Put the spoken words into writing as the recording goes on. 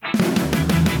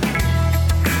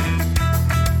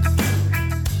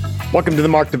Welcome to the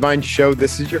Mark Divine Show.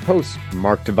 This is your host,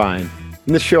 Mark Divine.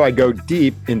 In this show, I go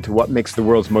deep into what makes the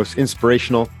world's most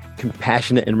inspirational,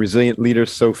 compassionate, and resilient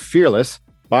leaders so fearless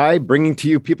by bringing to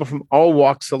you people from all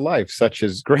walks of life, such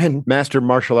as grandmaster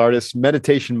martial artists,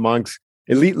 meditation monks,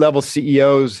 elite level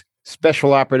CEOs,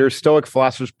 special operators, stoic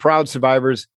philosophers, proud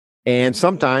survivors, and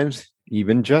sometimes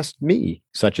even just me,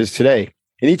 such as today.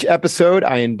 In each episode,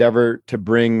 I endeavor to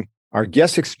bring our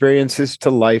guest experiences to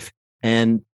life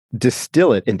and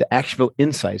distill it into actionable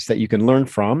insights that you can learn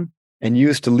from and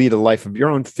use to lead a life of your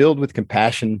own filled with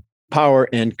compassion, power,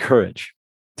 and courage.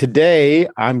 Today,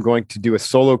 I'm going to do a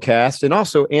solo cast and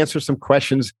also answer some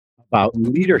questions about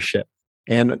leadership.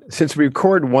 And since we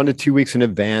record 1 to 2 weeks in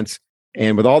advance,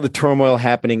 and with all the turmoil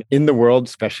happening in the world,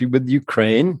 especially with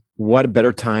Ukraine, what a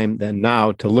better time than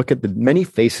now to look at the many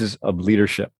faces of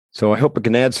leadership. So I hope it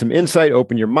can add some insight,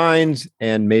 open your minds,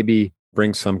 and maybe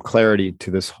bring some clarity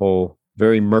to this whole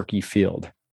very murky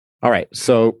field. All right,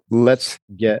 so let's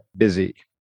get busy.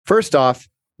 First off,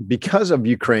 because of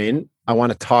Ukraine, I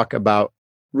want to talk about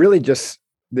really just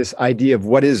this idea of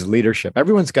what is leadership.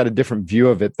 Everyone's got a different view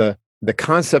of it. The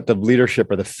concept of leadership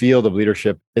or the field of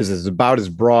leadership is about as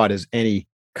broad as any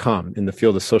come in the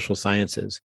field of social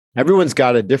sciences. Everyone's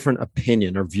got a different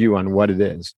opinion or view on what it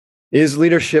is. Is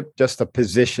leadership just a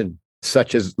position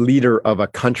such as leader of a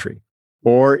country?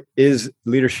 Or is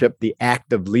leadership the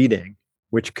act of leading,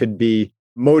 which could be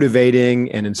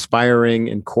motivating and inspiring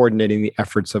and coordinating the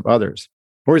efforts of others?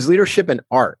 Or is leadership an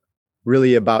art,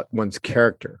 really about one's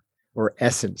character or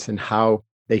essence and how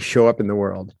they show up in the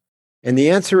world? And the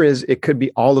answer is it could be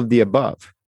all of the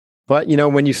above. But,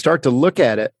 when you start to look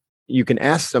at it, you can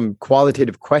ask some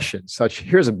qualitative questions, such,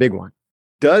 here's a big one.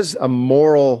 Does a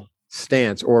moral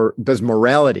stance or does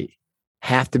morality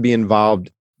have to be involved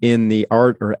in the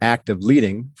art or act of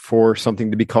leading for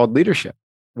something to be called leadership?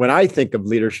 When I think of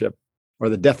leadership or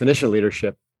the definition of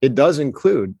leadership, it does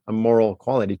include a moral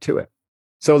quality to it.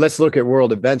 So let's look at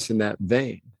world events in that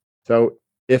vein. So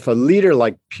if a leader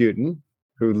like Putin,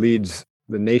 who leads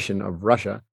the nation of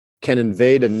Russia, can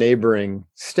invade a neighboring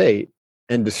state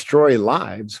and destroy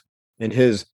lives in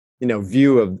his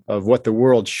view of what the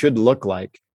world should look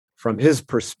like from his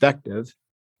perspective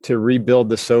to rebuild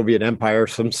the Soviet empire,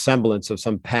 some semblance of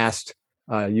some past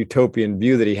utopian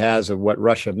view that he has of what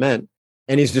Russia meant,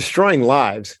 and he's destroying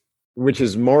lives, which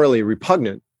is morally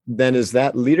repugnant, then is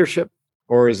that leadership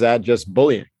or is that just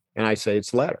bullying? And I say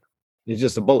it's the latter. He's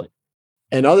just a bully.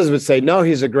 And others would say, no,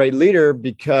 he's a great leader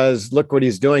because look what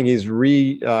he's doing. He's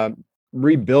rebuilding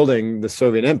the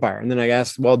Soviet empire. And then I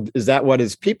asked, well, is that what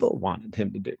his people wanted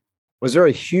him to do? Was there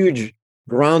a huge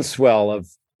groundswell of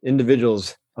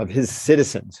individuals, of his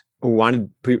citizens who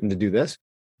wanted Putin to do this?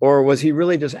 Or was he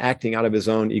really just acting out of his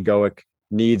own egoic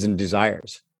needs and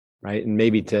desires, right? And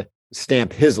maybe to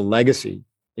stamp his legacy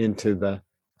into the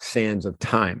sands of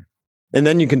time. And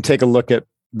then you can take a look at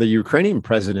the Ukrainian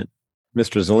president,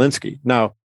 Mr. Zelensky.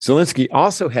 Now, Zelensky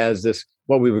also has this,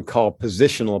 what we would call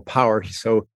positional power.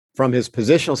 So from his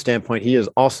positional standpoint, he is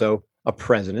also a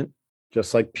president,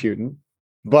 just like Putin.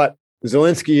 But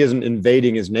Zelensky isn't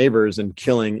invading his neighbors and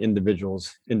killing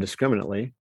individuals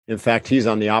indiscriminately. In fact, he's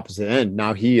on the opposite end.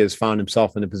 Now he has found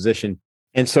himself in a position.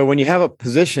 And so when you have a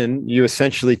position, you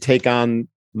essentially take on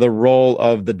the role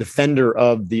of the defender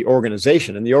of the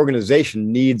organization. And the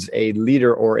organization needs a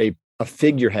leader or a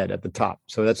figurehead at the top.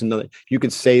 So that's another, you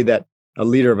could say that a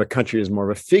leader of a country is more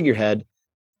of a figurehead.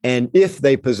 And if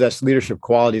they possess leadership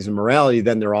qualities and morality,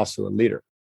 then they're also a leader.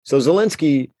 So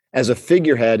Zelensky, as a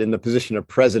figurehead in the position of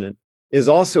president, is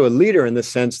also a leader in the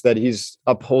sense that he's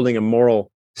upholding a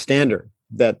moral standard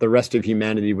that the rest of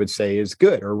humanity would say is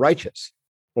good or righteous,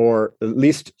 or at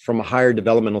least from a higher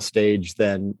developmental stage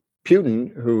than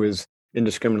Putin, who is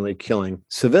indiscriminately killing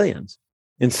civilians.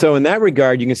 And so in that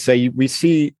regard, you can say we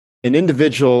see an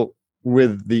individual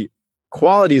with the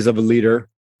qualities of a leader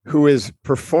who is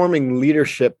performing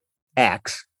leadership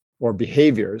acts or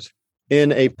behaviors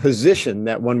in a position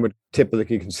that one would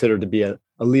typically consider to be a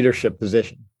leadership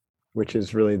position, which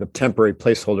is really the temporary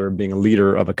placeholder of being a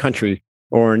leader of a country,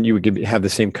 or you would have the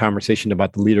same conversation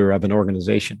about the leader of an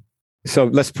organization. So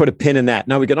let's put a pin in that.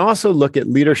 Now, we can also look at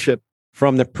leadership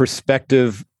from the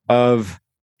perspective of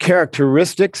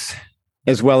characteristics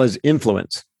as well as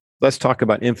influence. Let's talk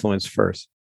about influence first.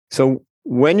 So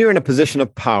when you're in a position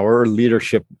of power or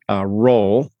leadership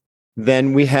role,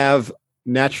 then we have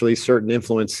naturally certain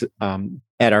influence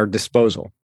at our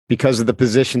disposal. Because of the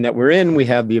position that we're in, we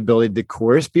have the ability to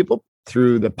coerce people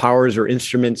through the powers or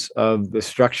instruments of the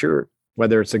structure,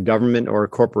 whether it's a government or a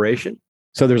corporation.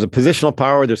 So there's a positional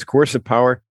power, there's coercive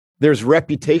power, there's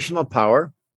reputational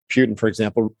power. Putin, for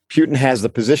example, Putin has the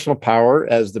positional power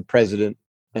as the president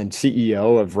and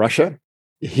CEO of Russia.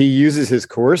 He uses his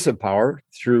coercive power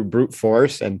through brute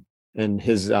force and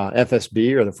his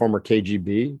FSB, or the former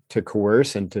KGB, to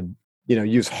coerce and to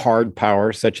use hard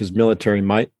power such as military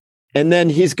might. And then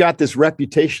he's got this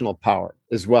reputational power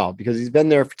as well, because he's been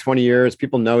there for 20 years.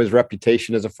 People know his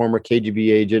reputation as a former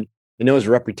KGB agent. They know his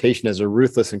reputation as a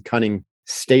ruthless and cunning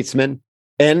statesman,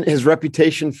 and his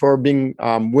reputation for being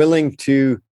willing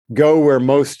to go where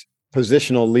most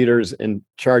positional leaders in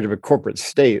charge of a corporate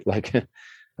state, like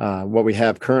what we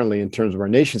have currently in terms of our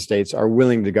nation states, are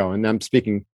willing to go. And I'm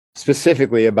speaking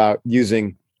specifically about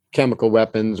using chemical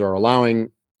weapons or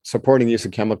supporting the use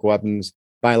of chemical weapons,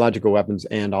 biological weapons,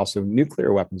 and also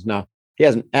nuclear weapons. Now, he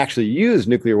hasn't actually used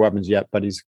nuclear weapons yet, but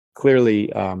he's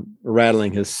clearly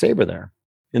rattling his saber there.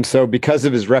 And so because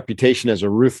of his reputation as a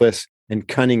ruthless and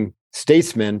cunning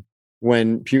statesman,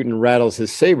 when Putin rattles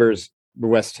his sabers, the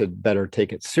West had better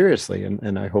take it seriously.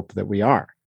 And I hope that we are.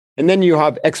 And then you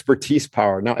have expertise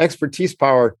power. Now, expertise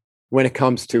power, when it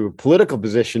comes to political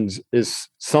positions, is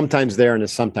sometimes there and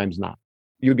is sometimes not.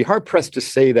 You'd be hard pressed to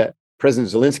say that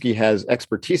President Zelensky has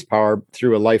expertise power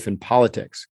through a life in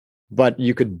politics. But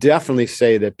you could definitely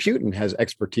say that Putin has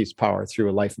expertise power through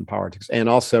a life in politics. And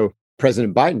also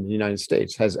President Biden in the United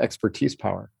States has expertise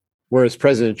power, whereas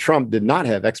President Trump did not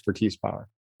have expertise power.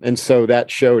 And so that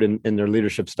showed in their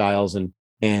leadership styles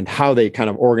and how they kind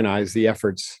of organize the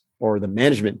efforts or the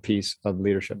management piece of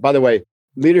leadership. By the way,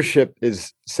 leadership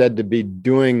is said to be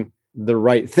doing the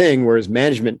right thing, whereas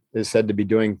management is said to be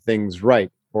doing things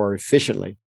right or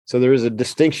efficiently. So there is a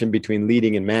distinction between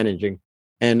leading and managing.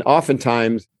 And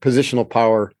oftentimes, positional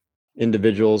power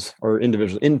individuals or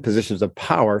individuals in positions of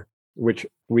power, which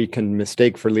we can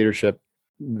mistake for leadership,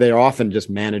 they're often just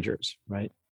managers,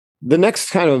 right? The next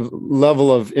kind of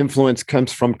level of influence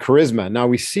comes from charisma. Now,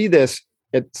 we see this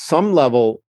at some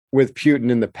level with Putin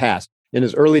in the past. In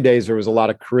his early days, there was a lot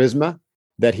of charisma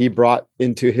that he brought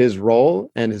into his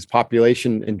role, and his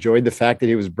population enjoyed the fact that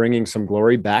he was bringing some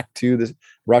glory back to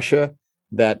Russia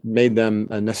that made them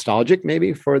nostalgic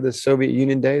maybe for the Soviet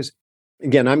Union days.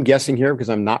 Again, I'm guessing here because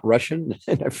I'm not Russian,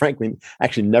 and I've frankly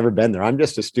actually never been there. I'm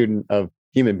just a student of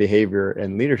human behavior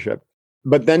and leadership.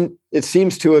 But then it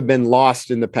seems to have been lost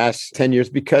in the past 10 years,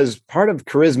 because part of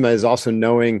charisma is also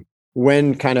knowing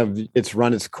when kind of it's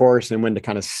run its course and when to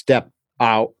kind of step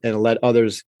out and let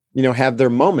others, have their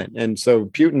moment. And so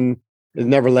Putin has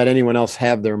never let anyone else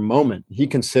have their moment. He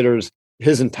considers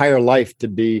his entire life to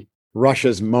be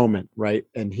Russia's moment, right?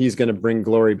 And he's going to bring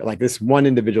glory, like this one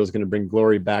individual is going to bring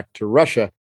glory back to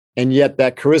Russia. And yet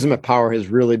that charisma power has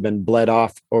really been bled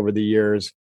off over the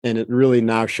years. And it really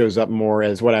now shows up more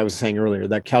as what I was saying earlier,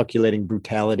 that calculating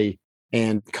brutality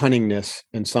and cunningness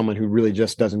in someone who really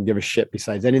just doesn't give a shit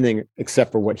besides anything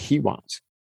except for what he wants.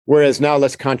 Whereas now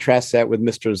let's contrast that with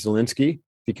Mr. Zelensky,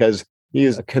 because he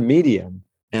is a comedian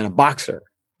and a boxer,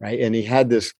 right? And he had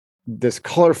this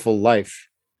colorful life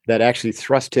that actually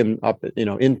thrust him up,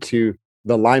 into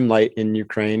the limelight in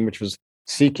Ukraine, which was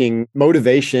seeking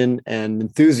motivation and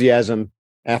enthusiasm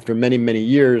after many, many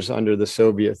years under the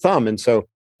Soviet thumb. And so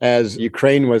as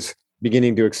Ukraine was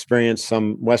beginning to experience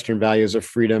some Western values of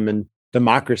freedom and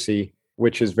democracy,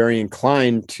 which is very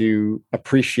inclined to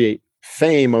appreciate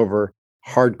fame over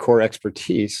hardcore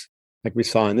expertise, like we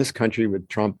saw in this country with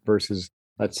Trump versus,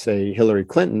 let's say, Hillary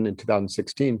Clinton in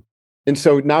 2016. And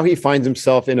so now he finds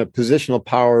himself in a positional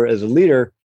power as a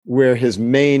leader where his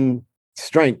main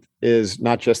strength is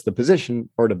not just the position,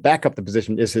 or to back up the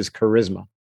position is his charisma.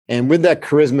 And with that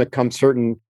charisma comes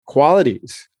certain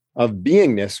qualities of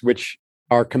beingness, which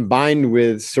are combined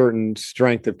with certain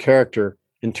strength of character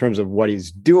in terms of what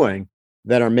he's doing,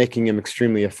 that are making him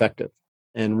extremely effective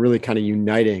and really kind of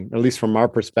uniting, at least from our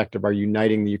perspective, are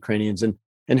uniting the Ukrainians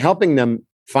and helping them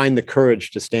find the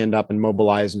courage to stand up and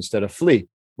mobilize instead of flee,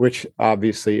 which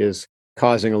obviously is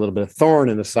causing a little bit of thorn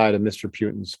in the side of Mr.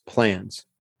 Putin's plans.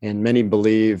 And many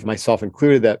believe, myself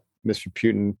included, that Mr.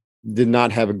 Putin did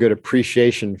not have a good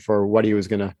appreciation for what he was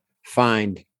going to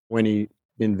find when he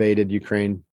invaded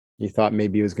Ukraine. He thought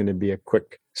maybe it was going to be a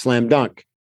quick slam dunk,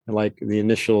 like the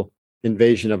initial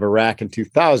invasion of Iraq in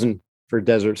 2000 for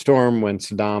Desert Storm, when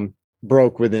Saddam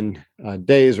broke within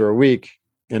days or a week,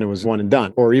 and it was one and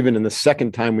done. Or even in the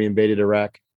second time we invaded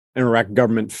Iraq, and Iraq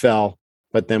government fell,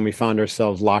 but then we found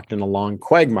ourselves locked in a long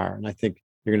quagmire. And I think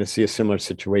you're going to see a similar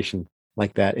situation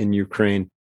like that in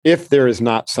Ukraine, if there is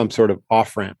not some sort of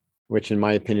off-ramp, which in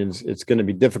my opinion, it's going to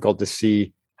be difficult to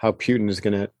see how Putin is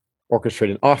going to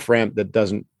orchestrate an off-ramp that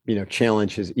doesn't,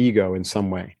 challenge his ego in some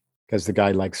way, because the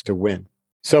guy likes to win.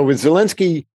 So with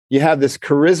Zelensky, you have this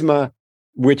charisma,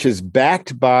 which is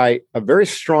backed by a very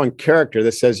strong character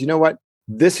that says, you know what,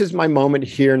 this is my moment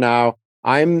here now.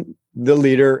 I'm the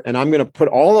leader, and I'm going to put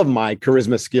all of my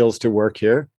charisma skills to work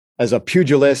here as a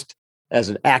pugilist, as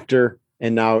an actor,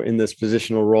 and now in this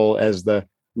positional role as the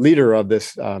leader of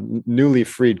this newly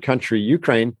freed country,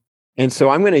 Ukraine. And so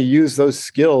I'm going to use those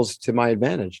skills to my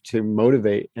advantage to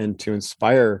motivate and to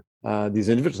inspire these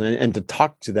individuals and to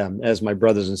talk to them as my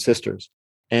brothers and sisters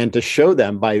and to show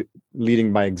them by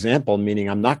leading by example, meaning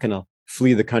I'm not going to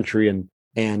flee the country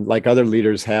and like other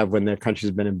leaders have when their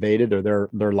country's been invaded or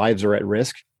their lives are at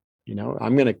risk.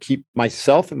 I'm going to keep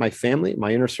myself and my family,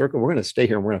 my inner circle. We're going to stay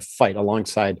here and we're going to fight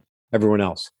alongside everyone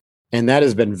else. And that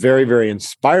has been very, very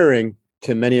inspiring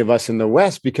to many of us in the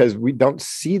West because we don't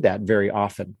see that very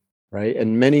often, right?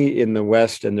 And many in the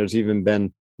West, and there's even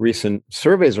been recent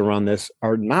surveys around this,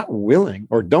 are not willing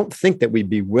or don't think that we'd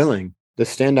be willing to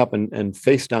stand up and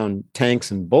face down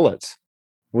tanks and bullets.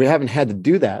 We haven't had to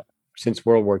do that since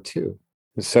World War II.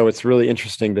 And so it's really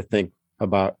interesting to think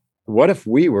about what if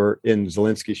we were in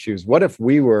Zelensky's shoes? What if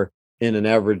we were in an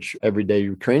average everyday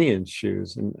Ukrainian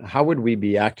shoes? And how would we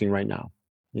be acting right now?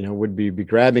 Would we be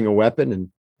grabbing a weapon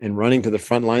and running to the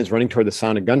front lines, running toward the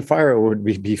sound of gunfire, or would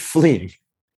we be fleeing?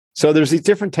 So there's these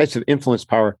different types of influence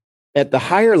power at the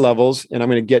higher levels. And I'm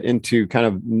going to get into kind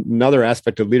of another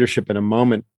aspect of leadership in a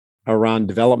moment around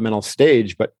developmental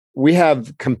stage, but we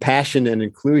have compassion and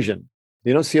inclusion.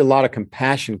 You don't see a lot of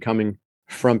compassion coming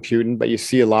from Putin, but you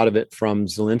see a lot of it from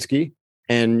Zelensky,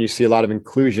 and you see a lot of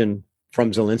inclusion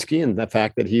from Zelensky and the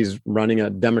fact that he's running a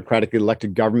democratically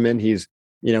elected government. He's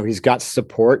got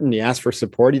support and he asks for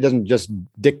support. He doesn't just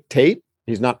dictate.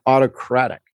 He's not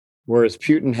autocratic. Whereas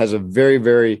Putin has a very,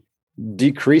 very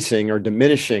decreasing or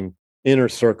diminishing inner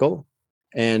circle.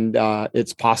 And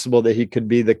it's possible that he could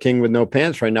be the king with no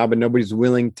pants right now, but nobody's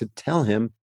willing to tell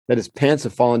him that his pants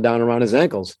have fallen down around his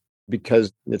ankles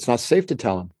because it's not safe to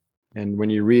tell him. And when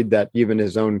you read that even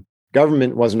his own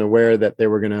government wasn't aware that they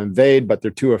were going to invade, but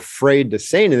they're too afraid to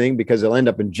say anything because they'll end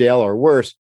up in jail or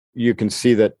worse, you can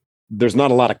see that there's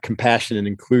not a lot of compassion and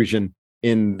inclusion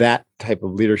in that type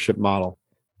of leadership model,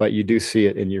 but you do see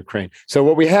it in Ukraine. So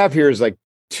what we have here is like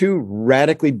two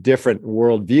radically different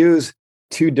worldviews,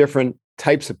 two different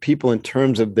types of people in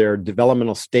terms of their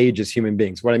developmental stage as human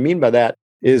beings. What I mean by that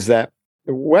is that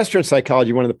Western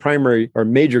psychology, one of the primary or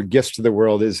major gifts to the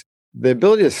world is the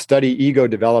ability to study ego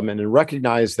development and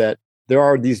recognize that there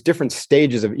are these different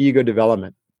stages of ego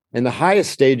development. And the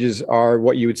highest stages are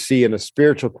what you would see in the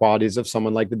spiritual qualities of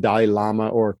someone like the Dalai Lama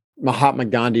or Mahatma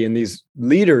Gandhi and these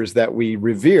leaders that we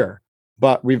revere.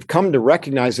 But we've come to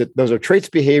recognize that those are traits,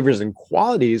 behaviors, and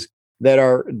qualities that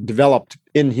are developed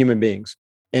in human beings.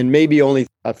 And maybe only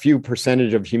a few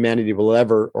percentage of humanity will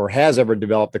ever or has ever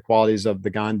developed the qualities of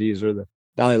the Gandhis or the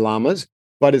Dalai Lamas,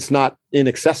 but it's not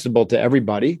inaccessible to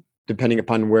everybody, depending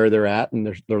upon where they're at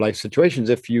and their life situations,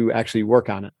 if you actually work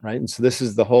on it, right? And so this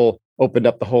is opened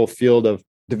up the whole field of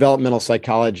developmental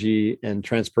psychology and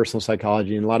transpersonal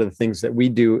psychology and a lot of the things that we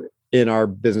do in our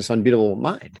business, Unbeatable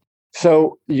Mind.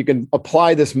 So you can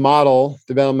apply this model,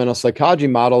 developmental psychology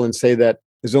model, and say that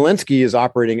Zelensky is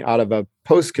operating out of a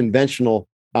post-conventional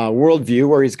worldview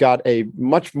where he's got a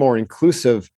much more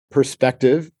inclusive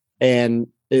perspective and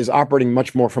is operating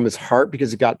much more from his heart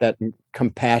because he's got that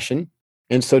compassion.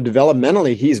 And so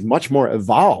developmentally, he's much more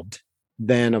evolved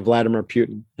than a Vladimir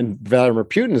Putin. And Vladimir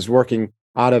Putin is working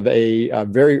out of a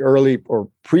very early or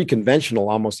pre-conventional,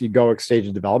 almost egoic stage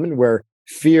of development where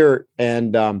fear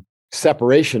and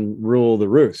separation rule the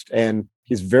roost. And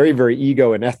he's very, very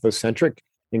ego and ethnocentric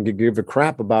and could give a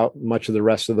crap about much of the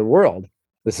rest of the world.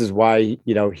 This is why,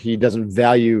 he doesn't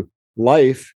value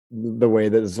life the way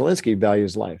that Zelensky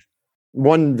values life.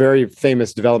 One very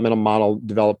famous developmental model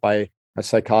developed by a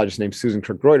psychologist named Susan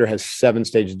Kirk-Reuter has 7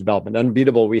 stages of development.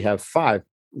 Unbeatable, we have 5.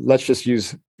 Let's just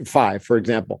use 5, for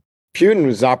example. Putin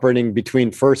was operating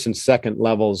between first and second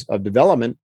levels of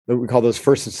development. We call those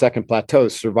first and second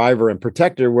plateaus, survivor and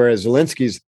protector, whereas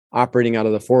Zelensky's operating out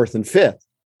of the 4th and 5th,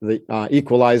 the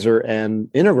equalizer and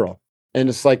integral. And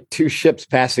it's like 2 ships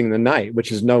passing the night,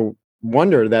 which is no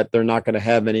wonder that they're not going to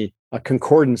have any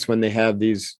concordance when they have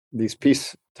these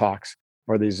peace talks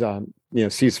or these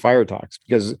ceasefire talks,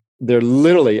 because they're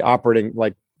literally operating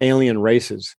like alien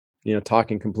races,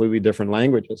 talking completely different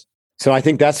languages. So I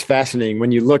think that's fascinating.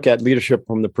 When you look at leadership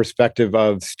from the perspective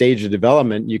of stage of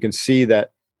development, you can see that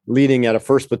leading at a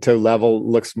first plateau level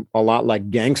looks a lot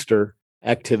like gangster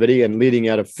activity, and leading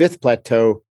at a 5th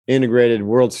plateau, integrated,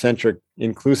 world-centric,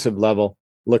 inclusive level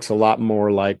looks a lot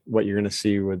more like what you're going to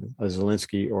see with a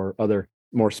Zelensky or other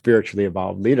more spiritually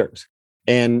evolved leaders.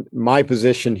 And my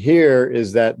position here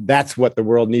is that that's what the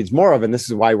world needs more of. And this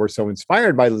is why we're so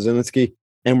inspired by Zelensky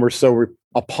and we're so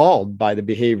appalled by the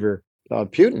behavior of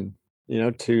Putin,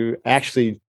 to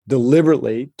actually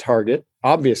deliberately target,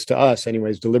 obvious to us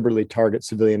anyways, deliberately target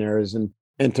civilian areas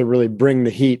and to really bring the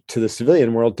heat to the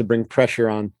civilian world, to bring pressure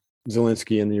on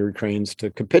Zelensky and the Ukrainians to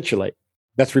capitulate.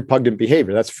 That's repugnant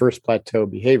behavior. That's first plateau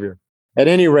behavior. At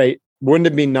any rate, wouldn't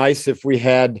it be nice if we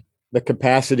had the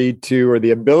capacity to, or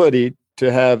the ability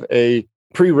to have a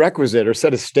prerequisite or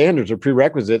set of standards or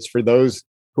prerequisites for those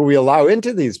who we allow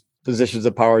into these positions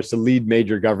of power to lead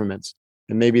major governments?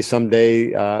 And maybe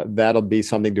someday that'll be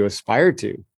something to aspire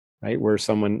to, right? Where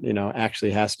someone,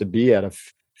 actually has to be at a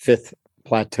fifth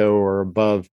plateau or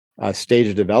above stage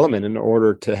of development in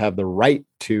order to have the right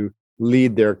to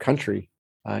lead their country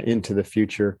into the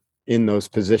future in those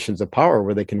positions of power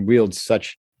where they can wield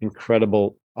such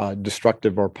incredible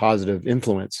destructive or positive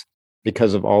influence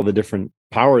because of all the different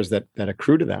powers that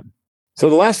accrue to them. So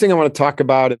the last thing I want to talk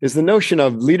about is the notion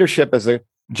of leadership as a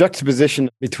juxtaposition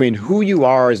between who you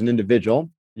are as an individual,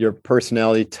 your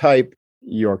personality type,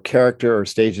 your character or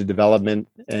stage of development,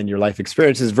 and your life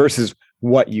experiences versus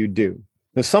what you do.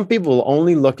 Now, some people will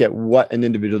only look at what an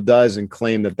individual does and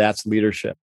claim that that's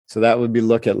leadership. So that would be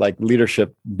look at like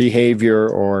leadership behavior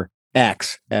or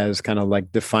acts as kind of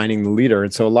like defining the leader.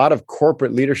 And so a lot of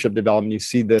corporate leadership development, you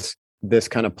see this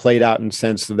kind of played out in the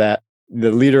sense that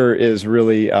the leader is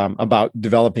really about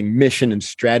developing mission and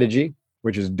strategy,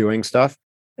 which is doing stuff,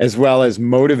 as well as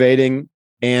motivating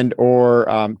and or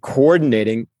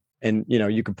coordinating. And,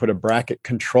 you could put a bracket,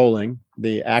 controlling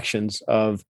the actions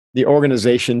of the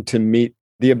organization to meet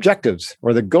the objectives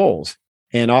or the goals.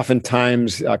 And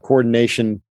oftentimes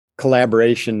coordination,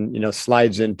 collaboration,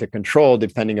 slides into control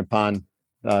depending upon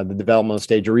the developmental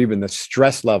stage or even the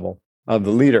stress level of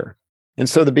the leader. And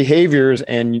so the behaviors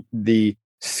and the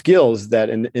skills that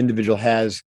an individual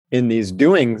has in these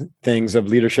doing things of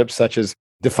leadership, such as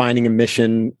defining a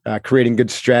mission, creating good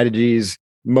strategies,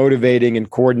 motivating and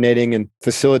coordinating and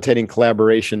facilitating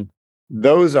collaboration,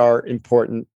 those are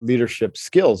important leadership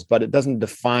skills, but it doesn't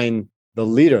define the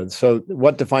leader. So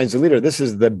what defines the leader? This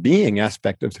is the being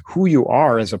aspect of who you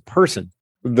are as a person.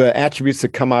 The attributes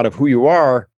that come out of who you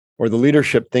are, or the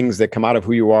leadership things that come out of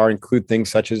who you are, include things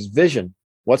such as vision.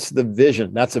 What's the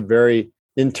vision? That's a very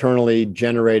internally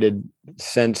generated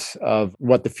sense of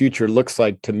what the future looks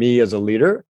like to me as a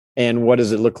leader. And what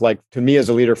does it look like to me as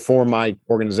a leader for my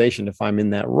organization if I'm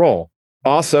in that role?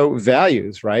 Also,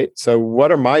 values, right? So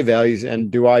what are my values?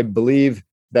 And do I believe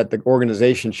that the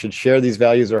organization should share these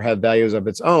values or have values of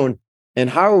its own? And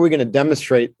how are we going to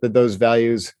demonstrate that those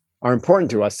values are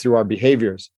important to us through our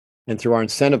behaviors and through our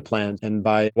incentive plans and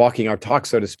by walking our talk,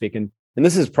 so to speak? And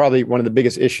this is probably one of the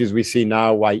biggest issues we see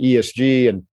now, why ESG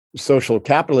and social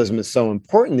capitalism is so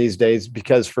important these days,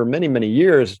 because for many, many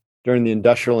years during the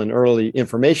industrial and early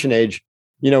information age,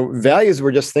 values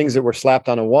were just things that were slapped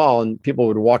on a wall and people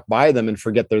would walk by them and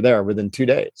forget they're there within 2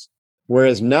 days.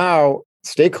 Whereas now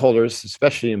stakeholders,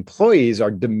 especially employees,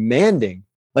 are demanding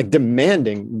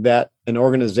that an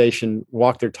organization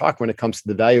walk their talk when it comes to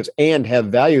the values and have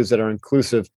values that are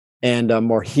inclusive and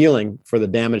more healing for the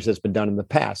damage that's been done in the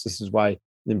past. This is why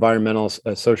the environmental,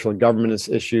 social, and governance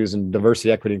issues and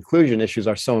diversity, equity, inclusion issues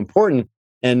are so important.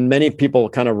 And many people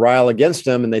kind of rile against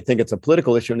them and they think it's a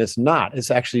political issue, and it's not.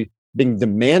 It's actually being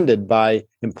demanded by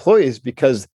employees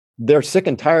because they're sick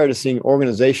and tired of seeing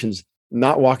organizations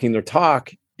not walking their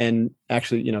talk and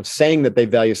actually, saying that they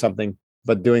value something,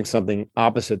 but doing something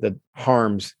opposite that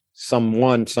harms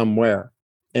someone somewhere.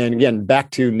 And again, back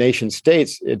to nation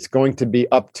states, it's going to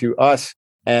be up to us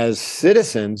as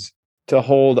citizens to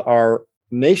hold our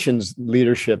nation's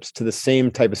leaderships to the same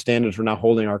type of standards we're now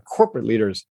holding our corporate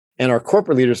leaders, and our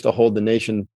corporate leaders to hold the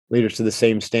nation leaders to the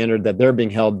same standard that they're being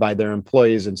held by their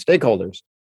employees and stakeholders,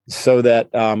 so that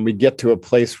we get to a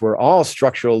place where all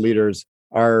structural leaders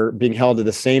are being held to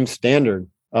the same standard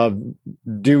of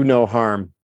do no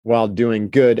harm while doing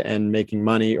good and making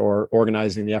money or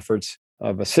organizing the efforts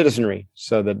of a citizenry,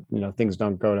 so that things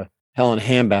don't go to hell in a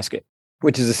handbasket,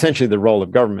 which is essentially the role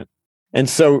of government. And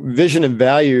so vision and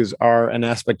values are an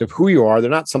aspect of who you are.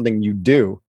 They're not something you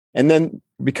do. And then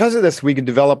because of this, we can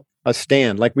develop a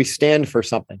stand, like we stand for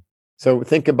something. So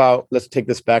think about, let's take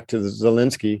this back to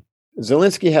Zelensky.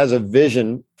 Zelensky has a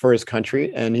vision for his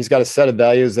country, and he's got a set of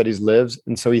values that he lives.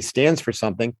 And so he stands for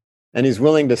something, and he's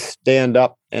willing to stand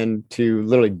up and to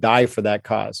literally die for that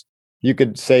cause. You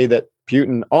could say that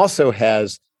Putin also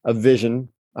has a vision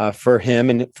for him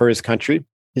and for his country.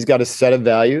 He's got a set of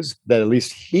values that at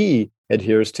least he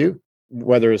adheres to.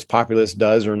 Whether his populace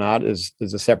does or not is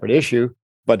a separate issue,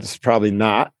 but it's probably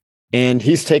not. And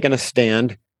he's taken a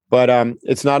stand, but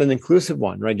it's not an inclusive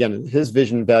one. Right? Again, his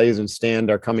vision, values, and stand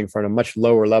are coming from a much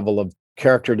lower level of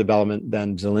character development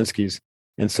than Zelensky's.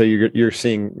 And so you're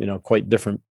seeing, quite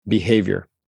different behavior.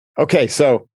 Okay,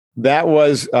 so that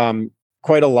was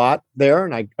quite a lot there.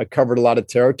 And I covered a lot of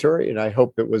territory, and I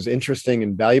hope it was interesting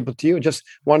and valuable to you. I just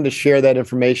wanted to share that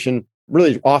information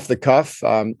really off the cuff,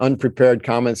 unprepared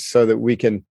comments, so that we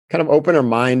can kind of open our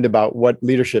mind about what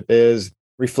leadership is,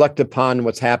 reflect upon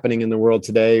what's happening in the world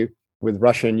today with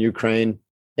Russia and Ukraine,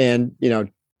 and,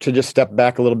 to just step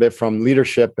back a little bit from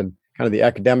leadership and kind of the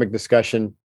academic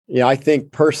discussion. I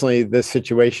think personally, this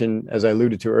situation, as I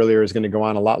alluded to earlier, is going to go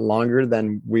on a lot longer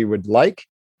than we would like.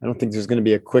 I don't think there's going to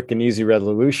be a quick and easy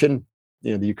resolution.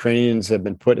 The Ukrainians have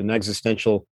been put in an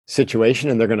existential situation,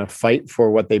 and they're going to fight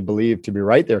for what they believe to be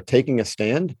right. They're taking a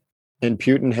stand, and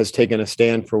Putin has taken a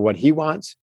stand for what he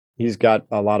wants. He's got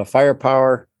a lot of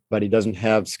firepower, but he doesn't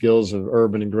have skills of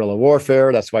urban and guerrilla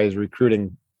warfare. That's why he's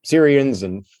recruiting Syrians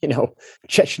and,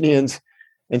 Chechens.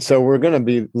 And so we're going to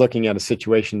be looking at a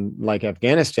situation like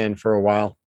Afghanistan for a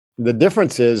while. The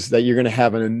difference is that you're going to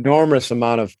have an enormous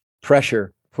amount of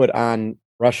pressure put on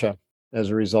Russia as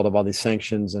a result of all these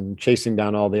sanctions and chasing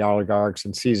down all the oligarchs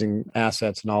and seizing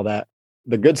assets and all that.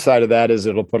 The good side of that is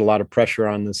it'll put a lot of pressure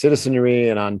on the citizenry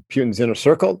and on Putin's inner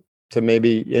circle to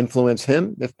maybe influence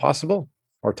him, if possible,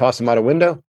 or toss him out a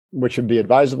window, which would be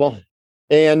advisable.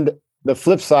 And the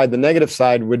flip side, the negative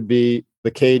side, would be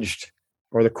the caged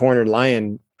or the cornered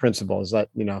lion principle, is that,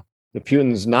 the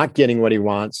Putin's not getting what he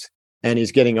wants, and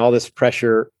he's getting all this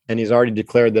pressure, and he's already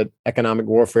declared that economic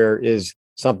warfare is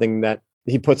something that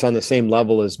he puts on the same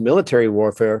level as military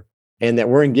warfare, and that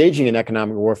we're engaging in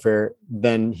economic warfare.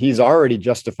 Then he's already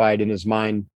justified in his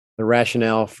mind the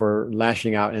rationale for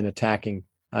lashing out and attacking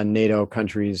NATO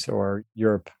countries or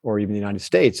Europe or even the United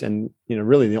States. And,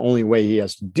 really the only way he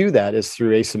has to do that is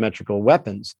through asymmetrical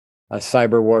weapons,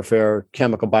 cyber warfare,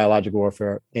 chemical, biological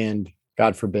warfare, and,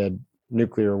 God forbid,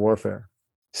 nuclear warfare.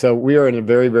 So we are in a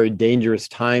very, very dangerous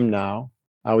time now.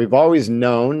 We've always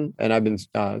known, and I've been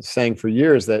saying for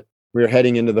years, that we're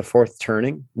heading into the fourth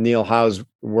turning. Neil Howe's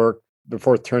work, The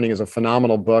Fourth Turning, is a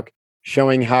phenomenal book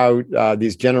showing how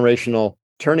these generational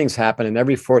turnings happen. And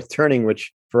every fourth turning,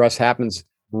 which for us happens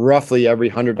roughly every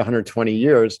 100 to 120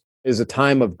 years, is a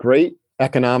time of great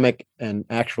economic and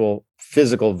actual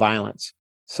physical violence.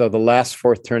 So the last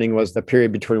fourth turning was the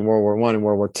period between World War I and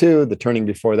World War II. The turning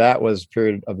before that was the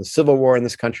period of the Civil War in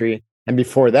this country. And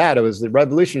before that, it was the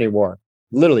Revolutionary War.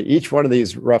 Literally, each one of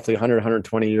these roughly 100,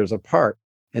 120 years apart.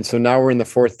 And so now we're in the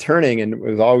fourth turning, and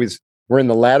we're in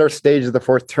the latter stage of the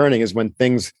fourth turning is when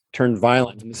things turn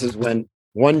violent. And this is when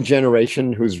one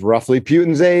generation, who's roughly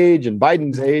Putin's age and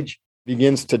Biden's age,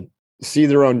 begins to see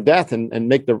their own death and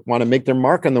want to make their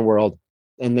mark on the world.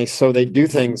 And they do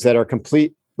things that are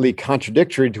completely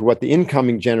contradictory to what the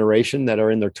incoming generation that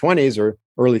are in their 20s or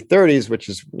early 30s, which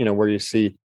is, where you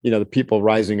see, the people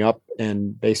rising up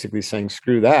and basically saying,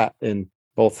 screw that, in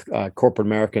both corporate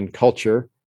American culture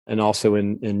and also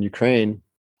in Ukraine,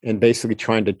 and basically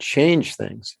trying to change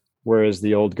things, whereas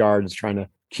the old guard is trying to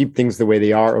keep things the way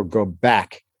they are or go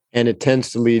back. And it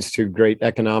tends to lead to great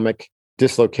economic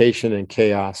dislocation and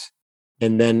chaos.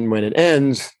 And then when it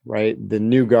ends, right, the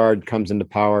new guard comes into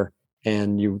power,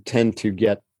 and you tend to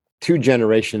get two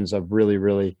generations of really,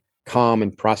 really calm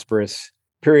and prosperous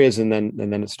periods. And then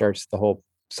the whole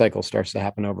cycle starts to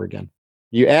happen over again.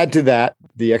 You add to that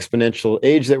the exponential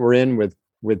age that we're in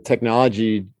with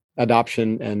technology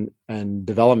adoption and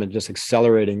development just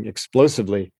accelerating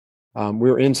explosively.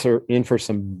 We're in for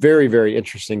some very, very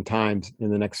interesting times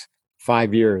in the next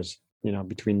 5 years,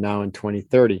 between now and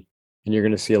 2030. And you're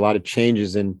going to see a lot of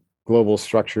changes in global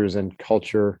structures and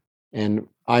culture. And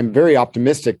I'm very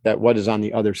optimistic that what is on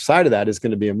the other side of that is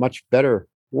going to be a much better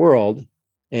world.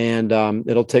 And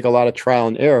it'll take a lot of trial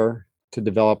and error to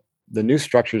develop the new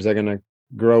structures that are going to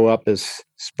grow up as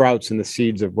sprouts in the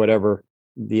seeds of whatever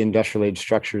the industrial age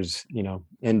structures,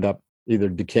 end up either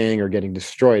decaying or getting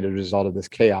destroyed as a result of this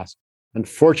chaos.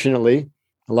 Unfortunately,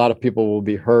 a lot of people will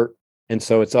be hurt. And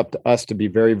so it's up to us to be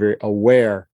very, very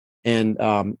aware and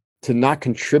to not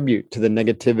contribute to the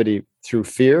negativity through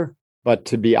fear, but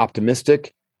to be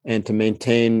optimistic and to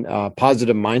maintain a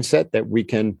positive mindset that we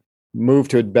can move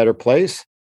to a better place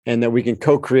and that we can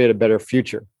co-create a better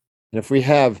future. And if we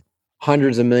have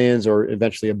hundreds of millions or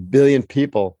eventually a billion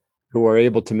people who are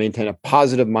able to maintain a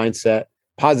positive mindset,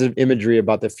 positive imagery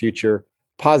about the future,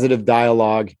 positive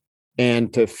dialogue,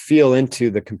 and to feel into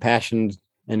the compassion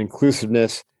and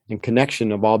inclusiveness and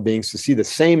connection of all beings, to see the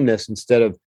sameness instead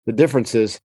of the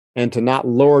differences, and to not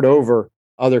lord over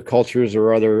other cultures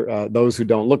or other those who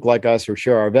don't look like us or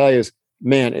share our values,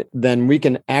 then we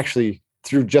can actually,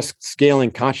 through just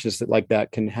scaling consciousness like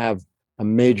that, can have a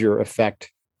major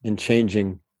effect in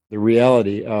changing the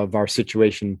reality of our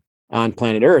situation on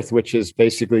planet Earth, which is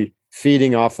basically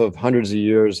feeding off of hundreds of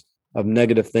years of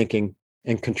negative thinking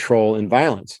and control and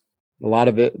violence. A lot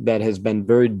of it that has been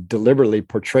very deliberately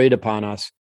portrayed upon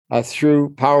us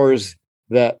through powers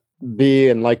that be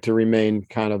and like to remain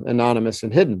kind of anonymous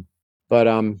and hidden. But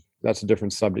that's a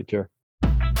different subject here.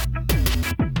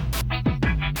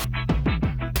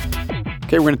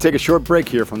 Okay, we're going to take a short break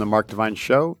here from the Mark Divine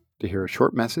Show to hear a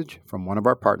short message from one of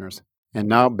our partners. And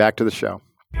now back to the show.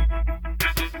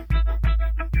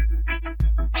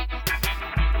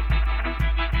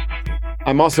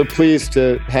 I'm also pleased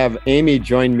to have Amy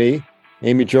join me,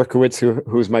 Amy Jurkowitz,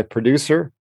 who's my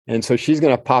producer. And so she's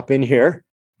going to pop in here.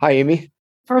 Hi, Amy.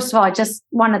 First of all, I just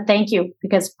want to thank you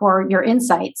because for your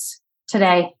insights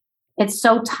today. It's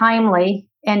so timely.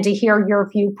 And to hear your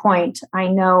viewpoint, I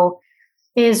know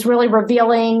is really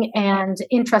revealing and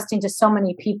interesting to so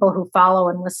many people who follow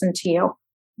and listen to you.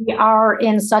 We are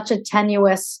in such a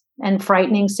tenuous and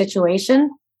frightening situation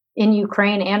in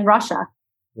Ukraine and Russia.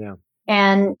 Yeah.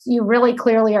 And you really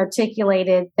clearly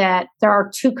articulated that there are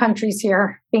two countries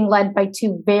here being led by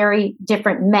two very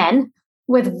different men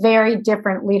with very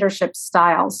different leadership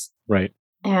styles. Right.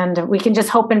 And we can just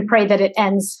hope and pray that it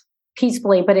ends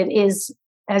peacefully, but it is,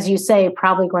 as you say,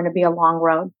 probably going to be a long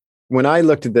road. When I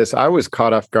looked at this, I was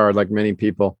caught off guard like many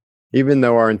people, even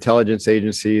though our intelligence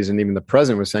agencies and even the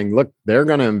president was saying, look, they're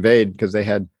going to invade because they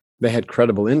had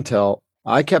credible intel.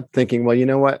 I kept thinking, well, you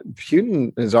know what?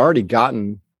 Putin has already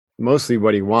gotten mostly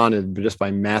what he wanted just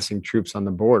by massing troops on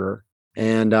the border.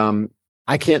 And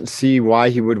I can't see why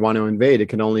he would want to invade. It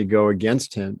can only go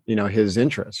against him, his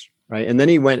interests, right? And then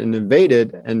he went and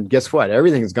invaded, and guess what?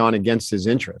 Everything's gone against his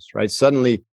interests, right?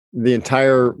 Suddenly, the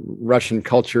entire Russian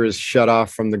culture is shut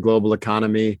off from the global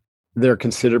economy. They're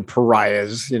considered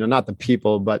pariahs, not the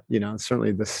people, but,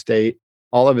 certainly the state.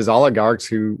 All of his oligarchs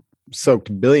who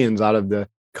soaked billions out of the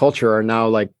culture are now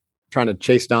like trying to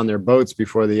chase down their boats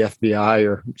before the FBI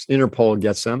or Interpol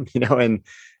gets them,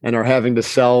 and are having to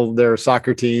sell their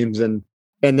soccer teams and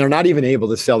they're not even able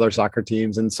to sell their soccer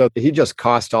teams. And so he just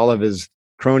cost all of his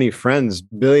crony friends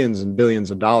billions and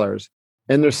billions of dollars.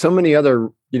 And there's so many other,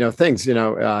 things,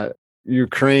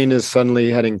 Ukraine is suddenly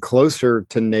heading closer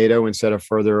to NATO instead of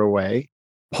further away.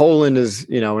 Poland is,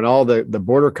 and all the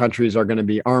border countries are going to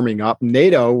be arming up.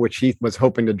 NATO, which he was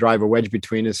hoping to drive a wedge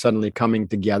between, is suddenly coming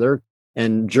together.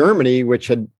 And Germany, which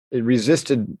had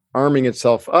resisted arming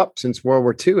itself up since World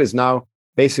War II, is now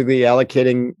basically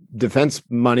allocating defense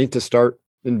money to start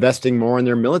investing more in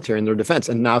their military and their defense.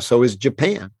 And now so is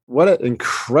Japan. What an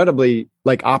incredibly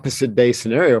opposite day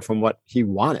scenario from what he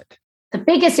wanted. The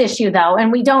biggest issue, though,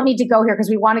 and we don't need to go here because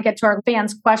we want to get to our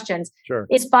fans' questions, Sure.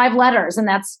 It's 5 letters, and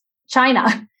that's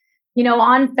China.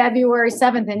 On February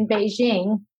 7th in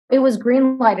Beijing, it was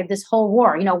green-lighted, this whole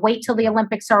war. Wait till the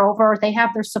Olympics are over. They have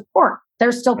their support.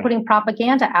 They're still putting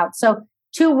propaganda out. So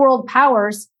 2 world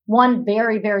powers, one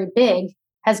very, very big,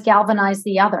 has galvanized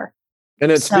the other.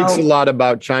 And it speaks a lot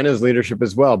about China's leadership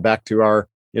as well, back to our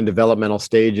developmental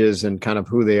stages and kind of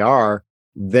who they are.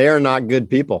 They're not good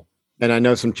people. And I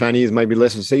know some Chinese might be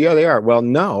listening and say, yeah, they are. Well,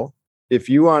 no. If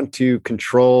you want to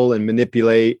control and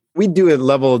manipulate, we do a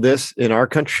level of this in our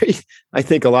country. I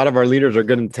think a lot of our leaders are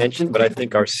good intentioned, but I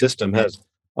think our system has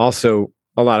also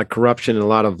a lot of corruption and a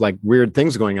lot of weird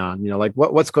things going on.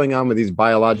 What's going on with these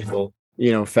biological,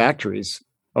 factories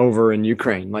over in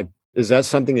Ukraine? Is that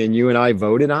something that you and I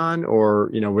voted on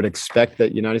or, would expect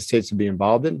that United States would be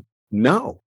involved in?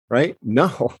 No, right?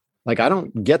 No, I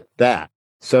don't get that.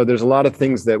 So there's a lot of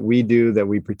things that we do that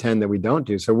we pretend that we don't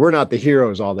do. So we're not the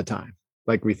heroes all the time,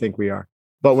 like we think we are.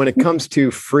 But when it comes to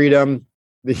freedom,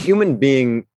 the human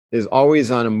being is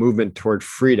always on a movement toward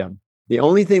freedom. The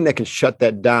only thing that can shut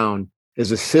that down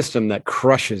is a system that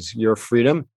crushes your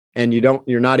freedom, and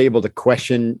you're not able to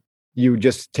question. You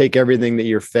just take everything that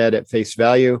you're fed at face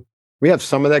value. We have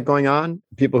some of that going on,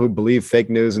 people who believe fake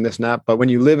news and this and that. But when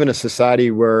you live in a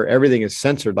society where everything is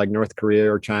censored, like North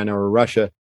Korea or China or Russia,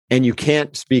 and you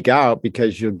can't speak out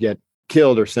because you'll get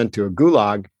killed or sent to a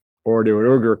gulag or to an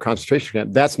Uyghur concentration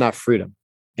camp, that's not freedom.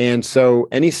 And so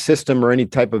any system or any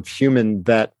type of human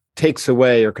that takes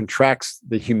away or contracts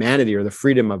the humanity or the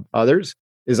freedom of others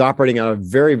is operating on a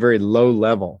very, very low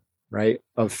level, right,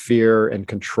 of fear and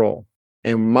control.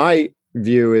 And my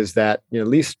view is that at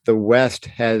least the West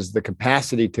has the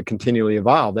capacity to continually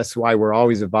evolve. That's why we're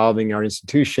always evolving our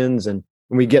institutions, and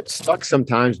we get stuck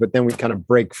sometimes, but then we kind of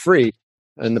break free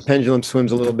and the pendulum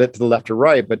swims a little bit to the left or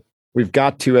right. But we've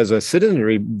got to, as a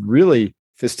citizenry, really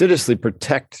fastidiously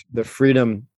protect the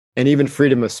freedom and even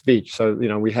freedom of speech. So,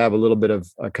 we have a little bit of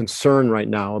a concern right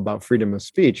now about freedom of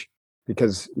speech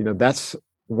because, that's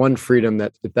one freedom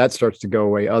that if that starts to go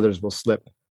away, others will slip.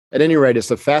 At any rate,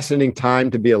 it's a fascinating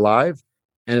time to be alive.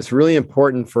 And it's really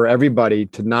important for everybody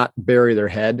to not bury their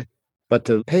head, but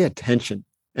to pay attention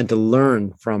and to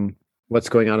learn from what's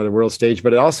going on in the world stage,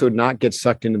 but it also not get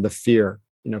sucked into the fear.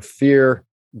 Fear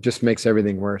just makes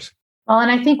everything worse. Well,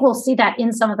 and I think we'll see that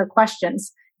in some of the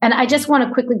questions. And I just want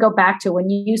to quickly go back to when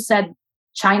you said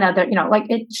China, that,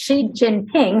 Xi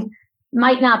Jinping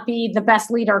might not be the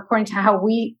best leader according to how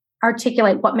we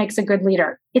articulate what makes a good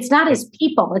leader. It's not his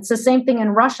people. It's the same thing in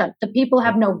Russia. The people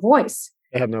have no voice.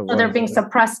 They have no voice. So they're being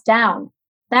suppressed down.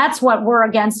 That's what we're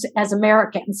against as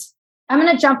Americans. I'm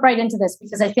going to jump right into this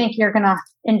because I think you're going to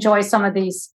enjoy some of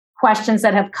these questions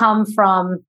that have come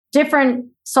from different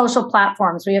social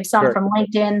platforms. We have some from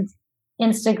LinkedIn,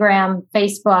 Instagram,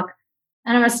 Facebook.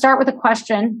 And I'm going to start with a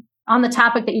question on the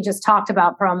topic that you just talked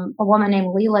about from a woman named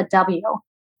Leela W.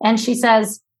 And she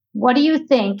says, what do you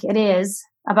think it is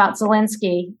about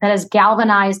Zelensky that has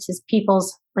galvanized his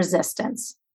people's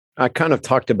resistance? I kind of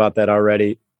talked about that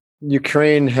already.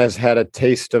 Ukraine has had a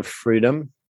taste of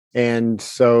freedom. And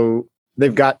so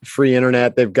they've got free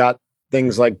internet. They've got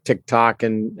things like TikTok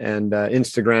and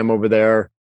Instagram over there.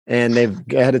 And they've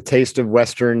had a taste of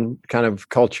Western kind of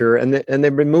culture. And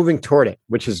they've been moving toward it,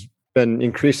 which has been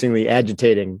increasingly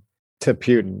agitating to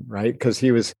Putin, right? Because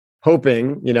he was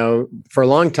hoping, for a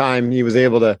long time, he was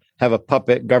able to have a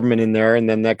puppet government in there, and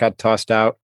then that got tossed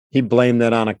out. He blamed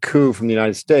that on a coup from the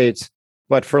United States.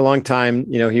 But for a long time,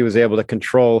 he was able to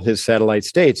control his satellite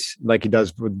states like he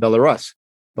does with Belarus.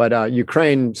 But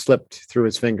Ukraine slipped through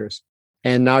his fingers.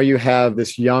 And now you have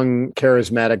this young,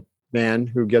 charismatic man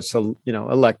who gets,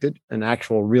 elected, an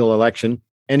actual real election.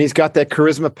 And he's got that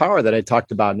charisma power that I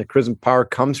talked about. And the charisma power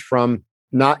comes from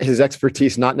not his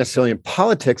expertise, not necessarily in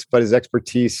politics, but his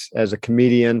expertise as a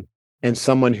comedian and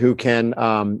someone who can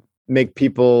make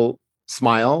people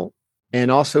smile, and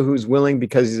also who's willing,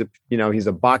 because he's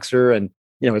a boxer, and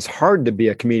it's hard to be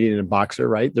a comedian and a boxer,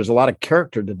 right? There's a lot of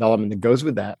character development that goes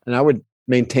with that, and I would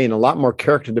maintain a lot more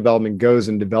character development goes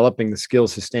in developing the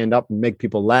skills to stand up and make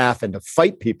people laugh and to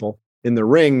fight people in the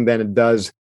ring than it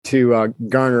does to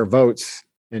garner votes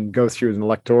and go through an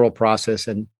electoral process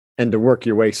and to work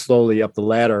your way slowly up the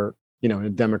ladder, in a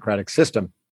democratic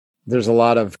system. There's a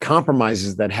lot of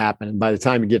compromises that happen. And by the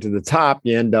time you get to the top,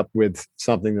 you end up with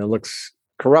something that looks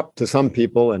corrupt to some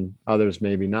people and others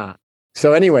maybe not.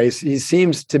 So anyways, he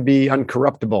seems to be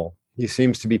uncorruptible. He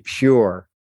seems to be pure,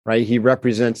 right? He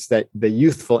represents the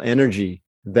youthful energy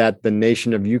that the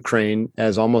nation of Ukraine,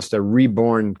 as almost a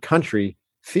reborn country,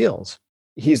 feels.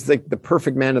 He's the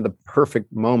perfect man of the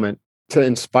perfect moment to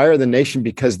inspire the nation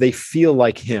because they feel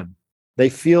like him. They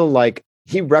feel like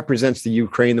he represents the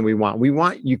Ukraine that we want. We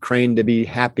want Ukraine to be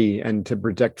happy and to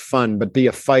project fun, but be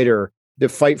a fighter, to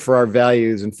fight for our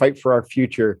values and fight for our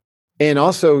future. And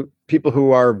also people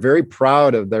who are very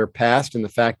proud of their past and the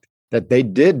fact that they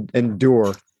did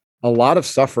endure a lot of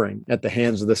suffering at the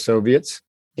hands of the Soviets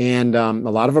and a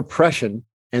lot of oppression,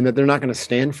 and that they're not going to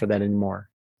stand for that anymore.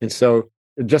 And so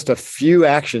just a few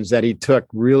actions that he took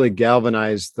really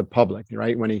galvanized the public,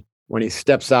 right? When he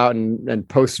steps out and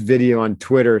posts video on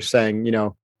Twitter saying,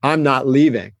 I'm not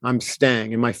leaving, I'm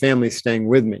staying, and my family's staying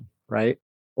with me, right?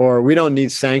 Or we don't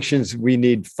need sanctions, we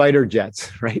need fighter jets,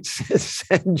 right?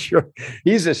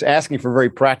 He's just asking for very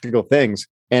practical things,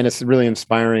 and it's really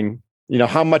inspiring.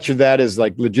 How much of that is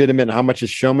like legitimate and how much is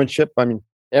showmanship? I mean,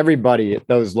 everybody at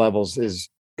those levels is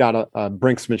got a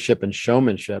brinksmanship and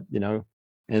showmanship,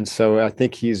 And so I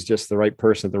think he's just the right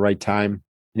person at the right time.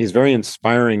 And he's very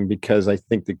inspiring because I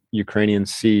think the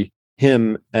Ukrainians see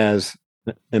him as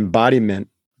an embodiment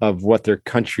of what their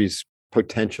country's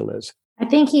potential is. I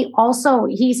think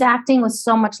he's acting with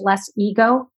so much less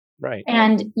ego. Right.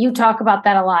 And you talk about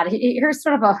that a lot. Here's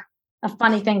sort of a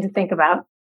funny thing to think about.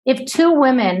 If two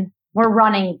women were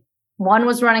running, one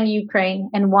was running Ukraine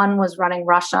and one was running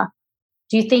Russia,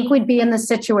 do you think we'd be in this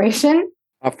situation?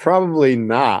 Probably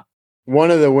not.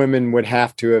 One of the women would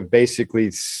have to have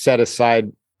basically set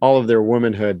aside all of their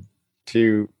womanhood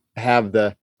to have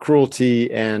the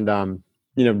cruelty and,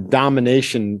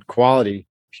 domination quality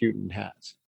Putin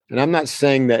has. And I'm not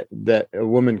saying that a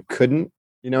woman couldn't,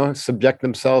 subject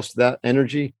themselves to that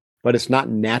energy, but it's not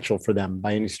natural for them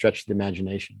by any stretch of the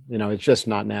imagination. It's just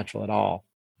not natural at all.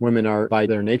 Women are by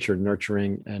their nature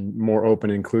nurturing and more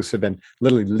open and inclusive and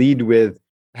literally lead with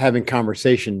having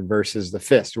conversation versus the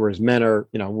fist, whereas men are,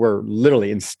 we're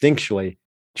literally instinctually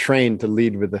trained to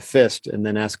lead with the fist and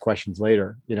then ask questions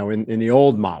later, in the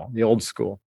old model, the old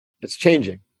school. It's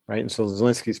changing, right? And so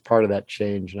Zelensky's part of that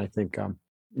change. And I think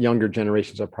younger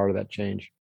generations are part of that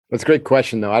change. That's a great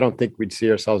question, though. I don't think we'd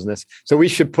see ourselves in this. So we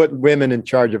should put women in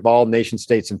charge of all nation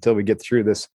states until we get through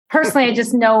this. Personally, I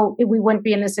just know we wouldn't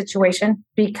be in this situation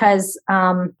because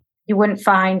you wouldn't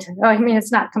find,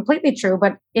 it's not completely true,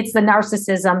 but it's the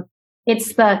narcissism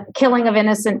It's the killing of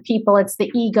innocent people. It's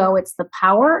the ego. It's the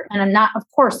power. And I'm not, of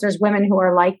course, there's women who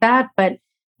are like that, but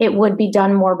it would be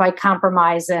done more by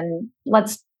compromise and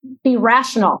let's be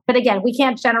rational. But again, we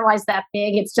can't generalize that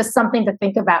big. It's just something to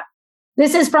think about.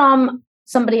 This is from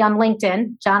somebody on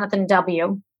LinkedIn, Jonathan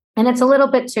W. And it's a little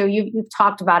bit too, you've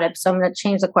talked about it. So I'm going to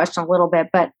change the question a little bit,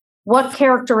 but what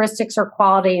characteristics or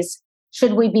qualities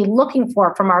should we be looking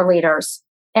for from our leaders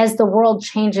as the world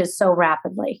changes so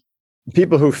rapidly?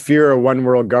 People who fear a one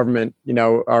world government,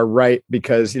 are right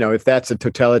because, if that's a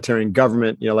totalitarian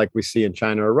government, like we see in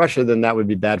China or Russia, then that would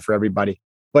be bad for everybody.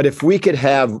 But if we could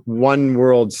have one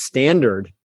world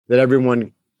standard that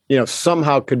everyone,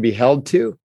 somehow could be held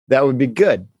to, that would be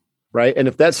good, right? And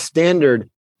if that standard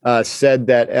said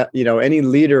that, any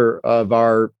leader of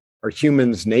our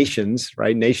humans, nations,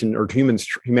 right, nation or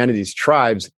humanity's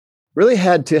tribes really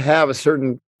had to have a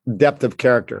certain depth of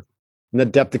character. And the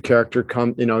depth of character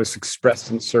is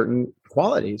expressed in certain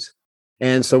qualities.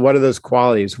 And so what are those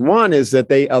qualities? One is that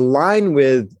they align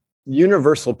with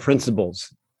universal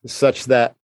principles such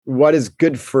that what is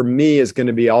good for me is going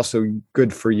to be also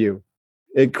good for you.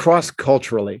 It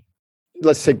cross-culturally.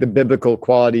 Let's take the biblical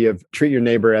quality of treat your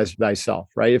neighbor as thyself,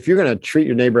 right? If you're going to treat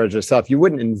your neighbor as yourself, you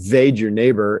wouldn't invade your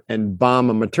neighbor and bomb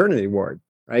a maternity ward,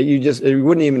 right? It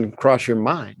wouldn't even cross your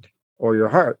mind or your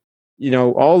heart.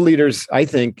 All leaders, I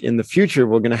think, in the future,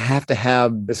 we're going to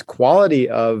have this quality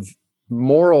of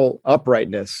moral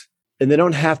uprightness. And they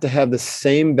don't have to have the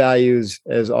same values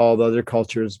as all the other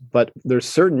cultures, but there's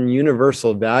certain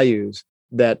universal values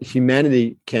that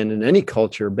humanity can, in any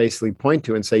culture, basically point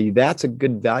to and say, that's a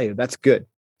good value. That's good.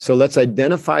 So let's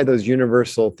identify those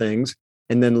universal things,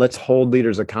 and then let's hold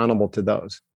leaders accountable to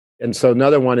those. And so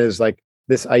another one is like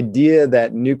this idea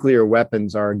that nuclear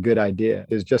weapons are a good idea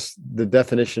is just the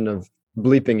definition of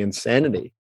bleeping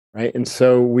insanity, right? And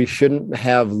so we shouldn't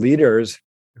have leaders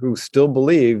who still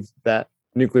believe that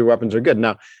nuclear weapons are good.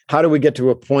 Now, how do we get to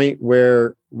a point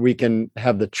where we can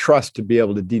have the trust to be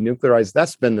able to denuclearize?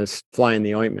 That's been this fly in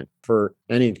the ointment for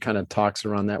any kind of talks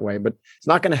around that way. But it's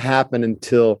not going to happen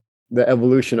until the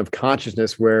evolution of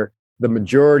consciousness where the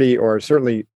majority, or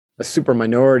certainly a super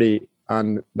minority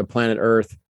on the planet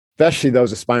Earth, especially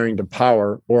those aspiring to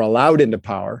power or allowed into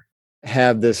power,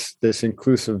 have this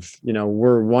inclusive,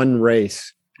 we're one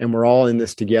race and we're all in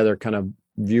this together kind of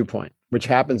viewpoint, which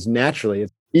happens naturally.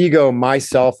 It's ego,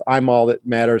 myself, I'm all that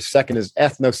matters. Second is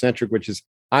ethnocentric, which is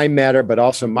I matter, but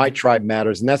also my tribe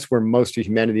matters. And that's where most of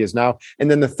humanity is now. And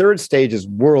then the third stage is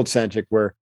world-centric,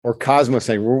 or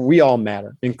cosmocentric, where we all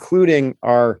matter, including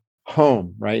our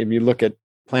home, right? If you look at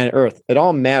planet Earth, it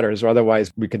all matters, or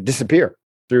otherwise we could disappear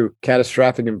through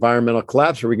catastrophic environmental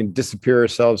collapse, or we can disappear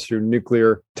ourselves through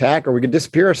nuclear attack, or we could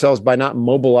disappear ourselves by not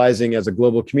mobilizing as a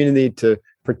global community to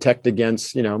protect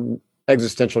against,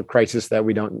 existential crisis that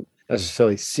we don't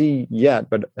necessarily see yet,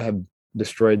 but have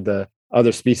destroyed the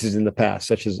other species in the past,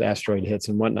 such as asteroid hits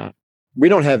and whatnot. We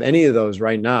don't have any of those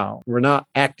right now. We're not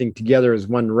acting together as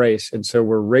one race. And so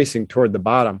we're racing toward the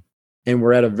bottom. And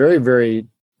we're at a very, very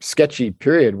sketchy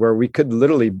period where we could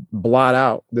literally blot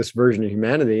out this version of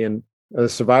humanity, and the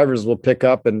survivors will pick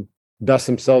up and dust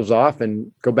themselves off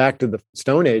and go back to the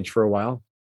Stone Age for a while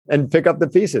and pick up the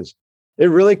pieces. It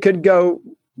really could go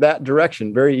that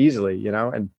direction very easily,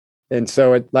 and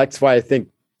so that's why I think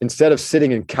instead of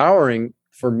sitting and cowering,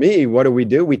 for me, what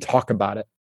do? We talk about it,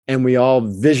 and we all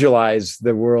visualize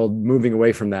the world moving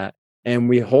away from that, and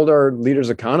we hold our leaders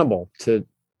accountable to,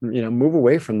 move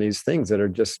away from these things that are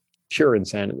just pure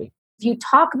insanity. If you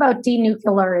talk about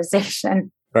denuclearization,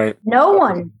 right, no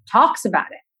one talks about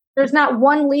it. There's not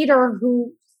one leader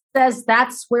who says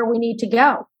that's where we need to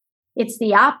go. It's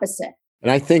the opposite. And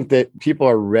I think that people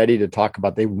are ready to talk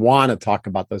about, they want to talk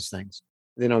about those things.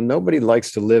 Nobody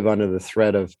likes to live under the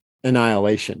threat of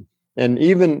annihilation. And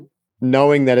even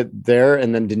knowing that it's there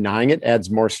and then denying it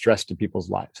adds more stress to people's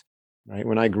lives, right?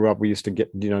 When I grew up, we used to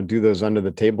get, do those under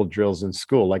the table drills in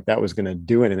school, like that was going to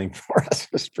do anything for us.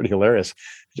 It was pretty hilarious.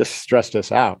 It just stressed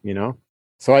us out,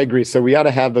 So I agree. So we ought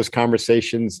to have those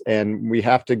conversations, and we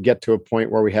have to get to a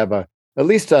point where we have at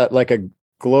least a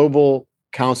global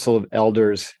council of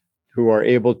elders who are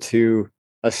able to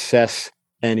assess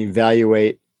and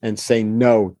evaluate and say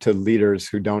no to leaders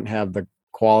who don't have the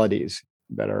qualities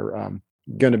that are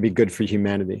going to be good for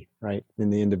humanity, right, in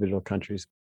the individual countries.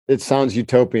 It sounds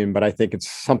utopian, but I think it's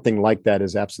something like that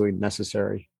is absolutely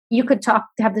necessary. You could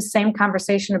have the same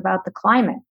conversation about the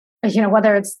climate,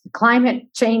 whether it's climate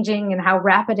changing and how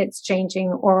rapid it's changing,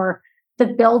 or the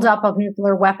buildup of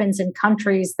nuclear weapons in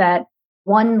countries that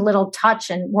one little touch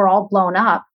and we're all blown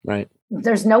up. Right.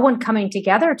 There's no one coming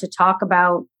together to talk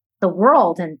about the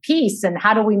world and peace and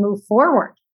how do we move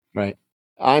forward. Right.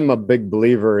 I'm a big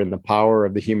believer in the power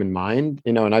of the human mind,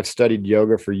 and I've studied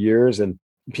yoga for years, and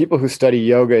people who study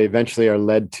yoga eventually are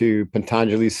led to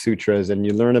Patanjali's sutras, and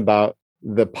you learn about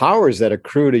the powers that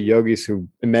accrue to yogis who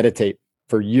meditate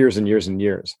for years and years and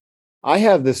years. I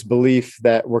have this belief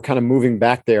that we're kind of moving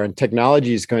back there, and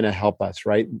technology is going to help us,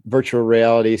 right? Virtual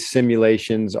reality,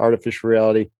 simulations, artificial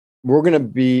reality. We're going to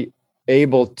be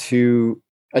able to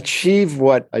achieve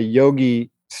what a yogi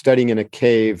studying in a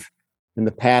cave in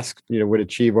the past, would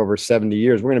achieve over 70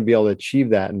 years. We're going to be able to achieve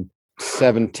that in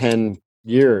 7-10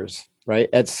 years, right?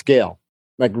 At scale,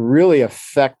 like really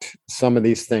affect some of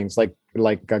these things, like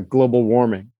global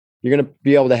warming. You're going to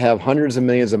be able to have hundreds of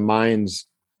millions of minds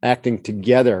acting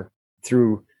together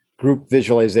through group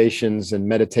visualizations and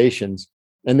meditations.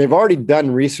 And they've already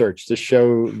done research to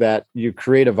show that you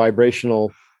create a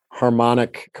vibrational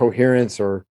harmonic coherence,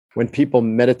 or when people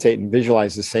meditate and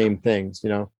visualize the same things.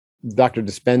 Dr.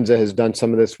 Dispenza has done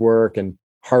some of this work, and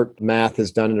Heart Math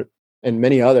has done it, and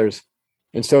many others.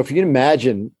 And so if you can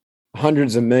imagine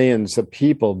hundreds of millions of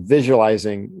people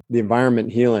visualizing the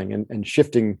environment healing and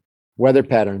shifting weather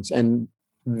patterns and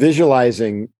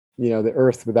visualizing, the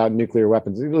earth without nuclear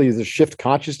weapons, it really either shift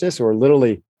consciousness or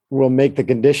literally will make the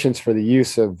conditions for the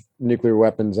use of nuclear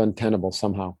weapons untenable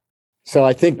somehow. So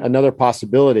I think another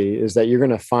possibility is that you're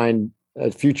going to find a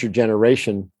future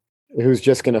generation who's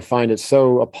just going to find it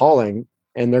so appalling,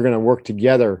 and they're going to work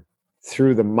together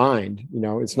through the mind.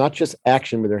 It's not just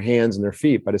action with their hands and their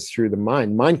feet, but it's through the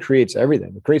mind. Mind creates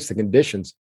everything. It creates the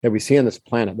conditions that we see on this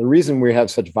planet. The reason we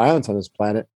have such violence on this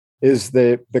planet is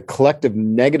the collective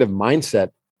negative mindset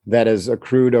that has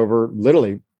accrued over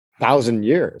literally 1,000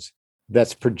 years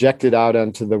that's projected out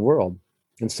onto the world.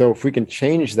 And so if we can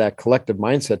change that collective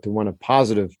mindset to one of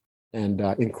positive and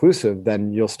inclusive,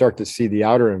 then you'll start to see the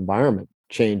outer environment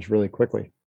change really quickly.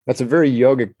 That's a very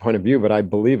yogic point of view, but I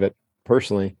believe it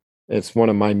personally. It's one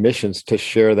of my missions to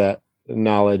share that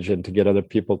knowledge and to get other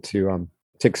people to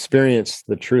experience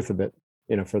the truth of it,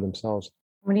 for themselves.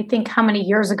 When you think how many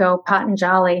years ago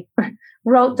Patanjali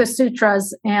wrote the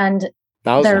sutras, and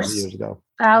thousands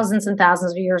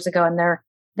of years ago, and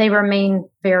they remain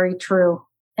very true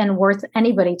and worth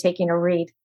anybody taking a read.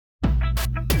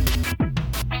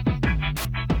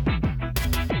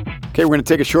 Okay, we're going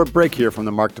to take a short break here from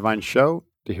the Mark Divine Show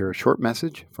to hear a short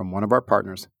message from one of our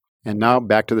partners. And now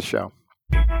back to the show.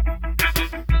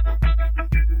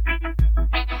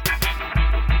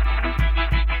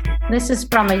 This is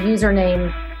from a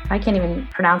username, I can't even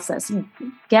pronounce this,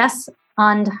 Guess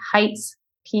und Heights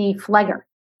P. Flegger.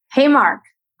 Hey, Mark,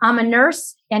 I'm a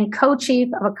nurse and co-chief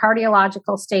of a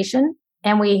cardiological station,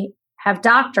 and we have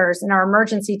doctors in our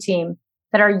emergency team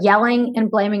that are yelling and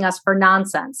blaming us for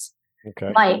nonsense.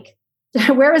 Okay. Like,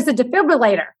 where is the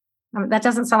defibrillator? That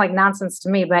doesn't sound like nonsense to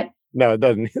me, but no, it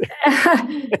doesn't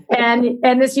either.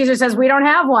 and this user says we don't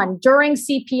have one. During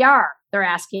CPR, they're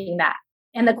asking that.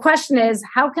 And the question is,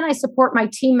 how can I support my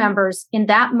team members in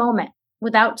that moment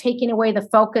without taking away the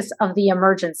focus of the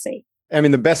emergency? I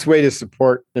mean, the best way to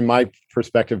support, in my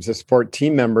perspective, to support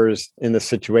team members in this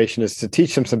situation is to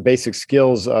teach them some basic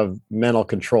skills of mental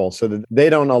control so that they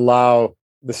don't allow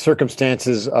the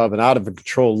circumstances of an out of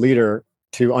control leader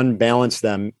to unbalance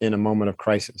them in a moment of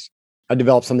crisis. I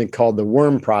developed something called the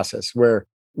worm process, where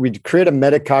we create a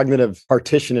metacognitive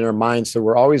partition in our mind. So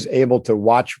we're always able to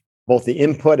watch both the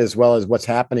input as well as what's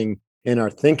happening in our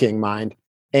thinking mind.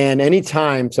 And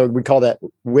anytime, so we call that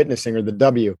witnessing, or the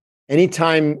W,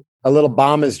 anytime a little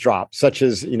bomb is dropped, such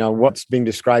as, what's being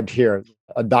described here,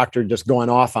 a doctor just going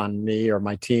off on me or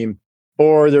my team,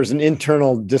 or there's an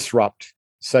internal disrupt,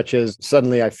 such as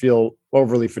suddenly I feel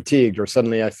overly fatigued, or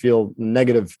suddenly I feel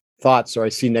negative thoughts, or I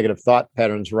see negative thought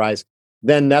patterns rise,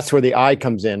 then that's where the I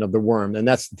comes in of the worm. And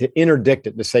that's to interdict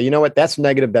it, to say, you know what, that's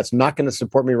negative. That's not going to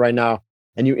support me right now.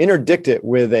 And you interdict it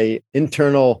with a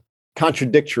internal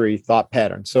contradictory thought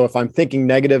pattern. So if I'm thinking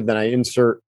negative, then I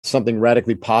insert something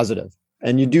radically positive.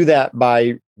 And you do that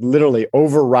by literally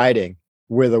overriding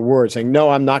with a word saying, no,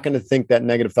 I'm not going to think that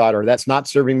negative thought, or that's not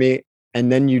serving me.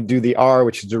 And then you do the R,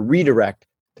 which is a redirect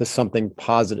to something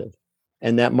positive.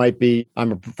 And that might be,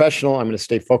 I'm a professional. I'm going to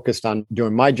stay focused on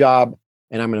doing my job,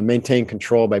 and I'm going to maintain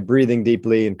control by breathing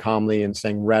deeply and calmly and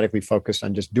staying radically focused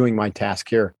on just doing my task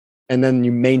here. And then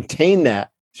you maintain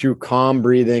that through calm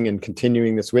breathing and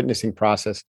continuing this witnessing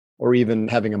process, or even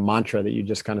having a mantra that you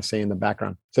just kind of say in the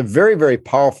background. It's a very, very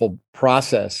powerful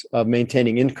process of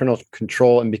maintaining internal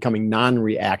control and becoming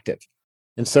non-reactive.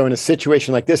 And so in a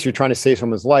situation like this, you're trying to save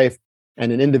someone's life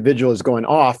and an individual is going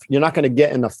off, you're not going to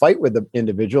get in a fight with the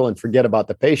individual and forget about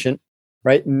the patient,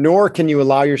 right? Nor can you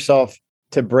allow yourself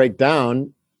to break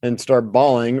down and start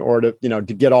bawling, or to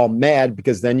get all mad,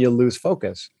 because then you'll lose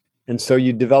focus. And so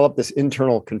you develop this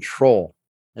internal control.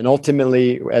 And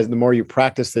ultimately, as the more you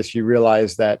practice this, you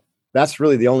realize that that's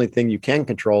really the only thing you can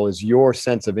control is your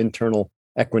sense of internal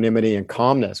equanimity and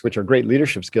calmness, which are great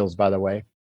leadership skills, by the way.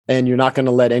 And you're not going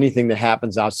to let anything that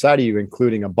happens outside of you,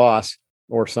 including a boss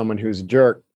or someone who's a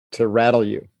jerk, to rattle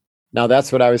you. Now,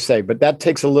 that's what I would say. But that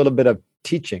takes a little bit of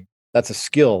teaching. That's a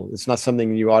skill. It's not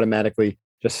something you automatically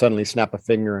just suddenly snap a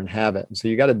finger and have it. And so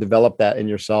you got to develop that in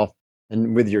yourself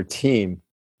and with your team.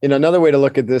 And another way to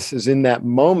look at this is in that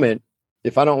moment,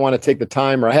 if I don't want to take the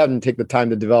time or I haven't taken the time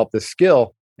to develop this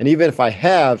skill, and even if I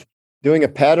have, doing a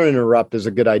pattern interrupt is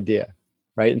a good idea,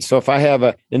 right? And so if I have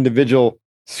an individual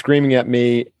screaming at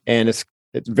me and it's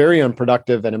very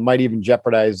unproductive and it might even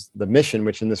jeopardize the mission,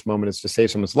 which in this moment is to save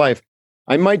someone's life,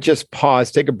 I might just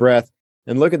pause, take a breath,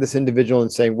 and look at this individual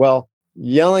and say, well,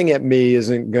 yelling at me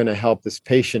isn't going to help this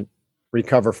patient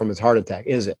recover from his heart attack,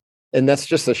 is it? And that's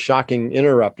just a shocking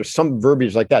interrupt or some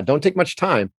verbiage like that. Don't take much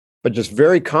time, but just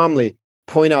very calmly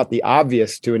point out the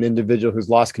obvious to an individual who's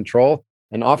lost control.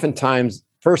 And oftentimes,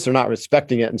 first, they're not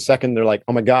respecting it. And second, they're like,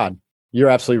 oh my God, you're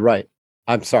absolutely right.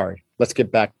 I'm sorry. Let's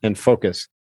get back and focus.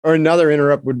 Or another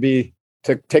interrupt would be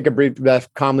to take a brief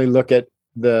breath, calmly look at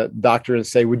the doctor and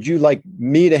say, would you like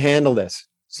me to handle this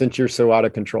since you're so out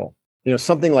of control?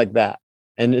 Something like that.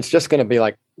 And it's just going to be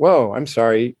like, whoa, I'm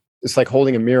sorry. It's like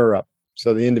holding a mirror up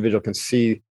so the individual can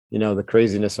see, the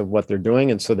craziness of what they're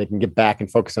doing. And so they can get back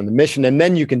and focus on the mission. And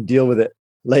then you can deal with it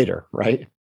later, right?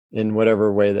 In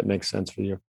whatever way that makes sense for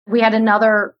you. We had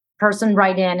another person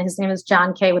write in. His name is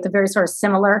John K. with a very sort of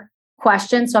similar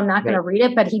question. So I'm not going to read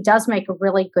it, but he does make a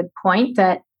really good point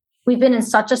that we've been in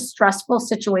such a stressful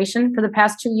situation for the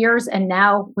past 2 years. And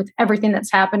now with everything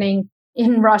that's happening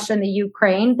in Russia and the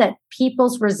Ukraine, that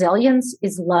people's resilience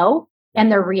is low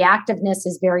and their reactiveness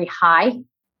is very high.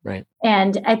 Right.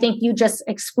 And I think you just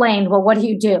explained, well, what do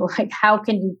you do? Like, how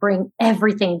can you bring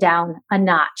everything down a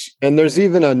notch? And there's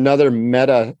even another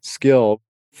meta skill.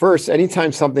 First,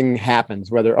 anytime something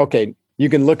happens, you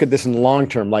can look at this in the long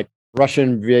term, like Russia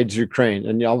invades Ukraine,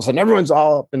 and all of a sudden everyone's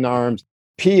all up in arms.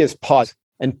 P is pause.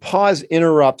 And pause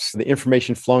interrupts the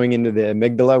information flowing into the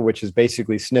amygdala, which is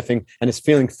basically sniffing and it's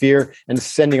feeling fear and it's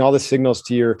sending all the signals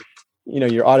to your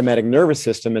automatic nervous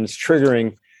system, and it's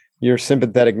triggering your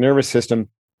sympathetic nervous system,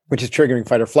 which is triggering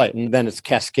fight or flight. And then it's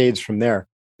cascades from there.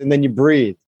 And then you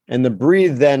breathe. And the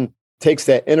breathe then takes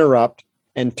that interrupt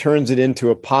and turns it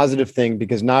into a positive thing,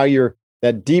 because now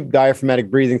that deep diaphragmatic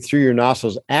breathing through your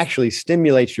nostrils actually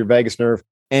stimulates your vagus nerve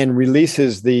and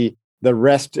releases the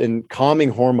rest and calming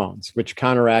hormones, which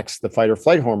counteracts the fight or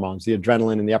flight hormones, the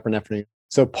adrenaline and the epinephrine.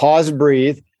 So pause,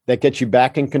 breathe, that gets you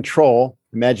back in control.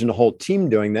 Imagine the whole team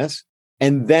doing this.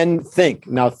 And then think.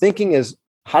 Now, thinking is,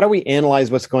 how do we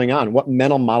analyze what's going on? What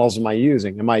mental models am I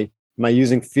using? Am I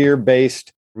using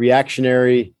fear-based,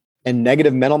 reactionary, and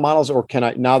negative mental models? Or can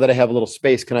I, now that I have a little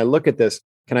space, can I look at this?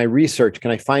 Can I research? Can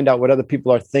I find out what other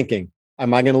people are thinking?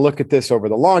 Am I going to look at this over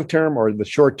the long term or the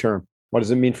short term? What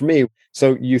does it mean for me?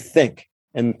 So you think,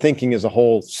 and thinking is a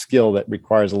whole skill that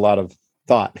requires a lot of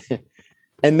thought.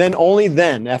 And then only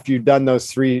then, after you've done those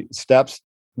 3 steps,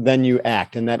 then you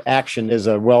act. And that action is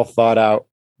a well thought out,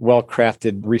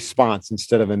 well-crafted response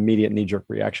instead of immediate knee-jerk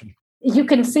reaction. You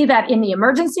can see that in the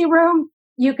emergency room.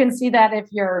 You can see that if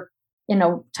you're in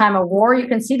a time of war. You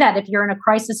can see that if you're in a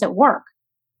crisis at work.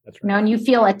 That's right. And you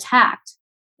feel attacked.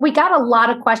 We got a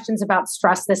lot of questions about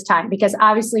stress this time because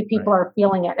obviously people are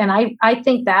feeling it. And I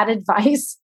think that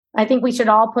advice, I think we should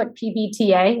all put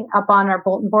PBTA up on our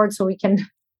bulletin board so we can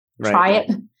try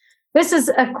it. This is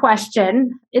a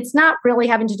question. It's not really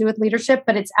having to do with leadership,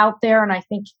 but it's out there. And I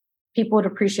think people would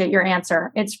appreciate your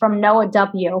answer. It's from Noah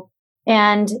W.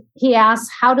 And he asks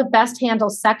how to best handle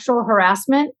sexual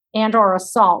harassment and or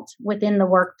assault within the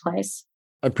workplace.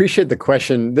 I appreciate the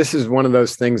question. This is one of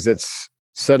those things that's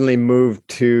suddenly moved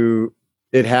to,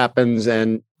 it happens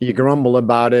and you grumble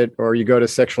about it, or you go to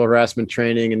sexual harassment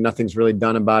training and nothing's really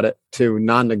done about it, to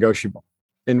non-negotiable.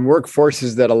 In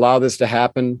workforces that allow this to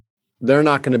happen, they're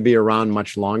not going to be around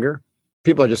much longer.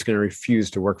 People are just going to refuse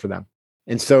to work for them.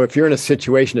 And so if you're in a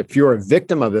situation, if you're a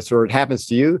victim of this or it happens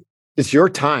to you, it's your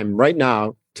time right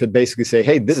now to basically say,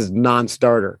 hey, this is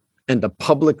non-starter, and to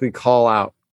publicly call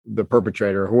out the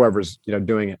perpetrator or whoever's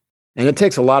doing it. And it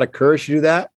takes a lot of courage to do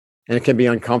that. And it can be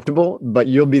uncomfortable, but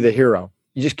you'll be the hero.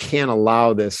 You just can't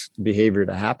allow this behavior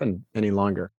to happen any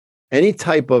longer. Any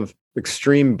type of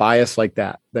extreme bias like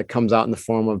that comes out in the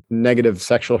form of negative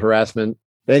sexual harassment,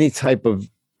 any type of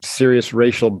serious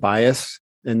racial bias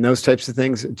and those types of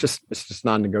things, it's just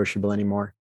non-negotiable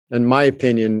anymore. In my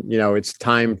opinion, it's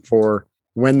time for,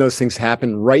 when those things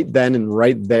happen, right then and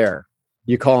right there,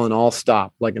 you call an all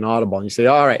stop, like an audible, and you say,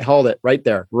 all right, hold it right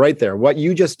there, right there. What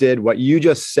you just did, what you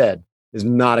just said is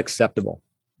not acceptable.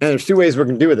 And there's two ways we're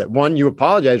going to deal with it. One, you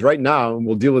apologize right now and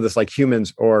we'll deal with this like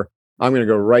humans, or I'm going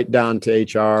to go right down to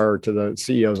HR or to the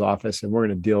CEO's office and we're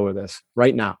going to deal with this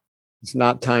right now. It's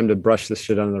not time to brush this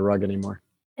shit under the rug anymore.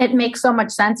 It makes so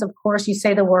much sense. Of course, you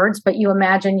say the words, but you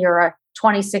imagine you're a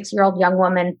 26-year-old young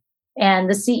woman and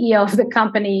the CEO of the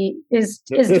company is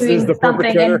doing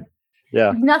something.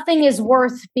 And nothing is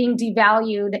worth being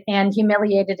devalued and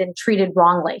humiliated and treated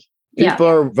wrongly. People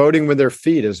are voting with their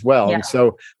feet as well. Yeah. And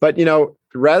so, but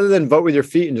rather than vote with your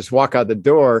feet and just walk out the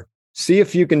door, see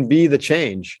if you can be the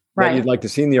change that you'd like to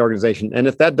see in the organization. And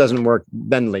if that doesn't work,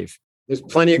 then leave. There's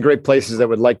plenty of great places that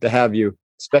would like to have you,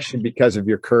 especially because of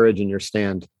your courage and your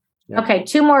stand. Yeah. Okay,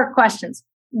 two more questions.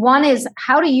 One is,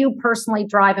 how do you personally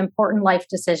drive important life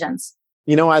decisions?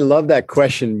 I love that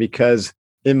question because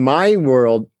in my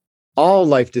world, all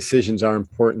life decisions are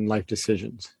important life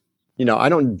decisions. I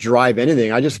don't drive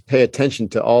anything. I just pay attention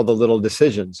to all the little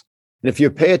decisions. And if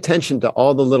you pay attention to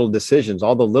all the little decisions,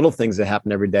 all the little things that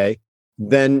happen every day,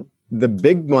 then the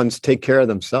big ones take care of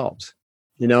themselves.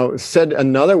 Said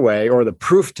another way, or the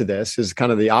proof to this is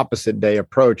kind of the opposite day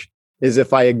approach, is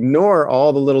if I ignore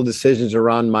all the little decisions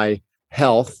around my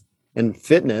health and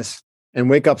fitness and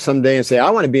wake up someday and say,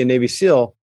 I want to be a Navy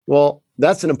SEAL, well,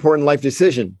 that's an important life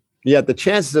decision. Yet the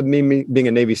chances of me being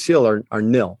a Navy SEAL are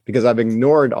nil because I've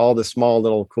ignored all the small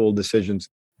little cool decisions,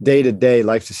 day-to-day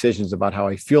life decisions about how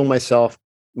I feel myself,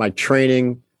 my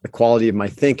training, the quality of my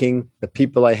thinking, the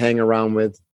people I hang around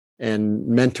with, and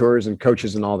mentors and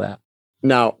coaches and all that.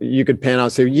 Now, you could pan out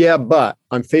and say, yeah, but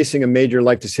I'm facing a major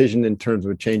life decision in terms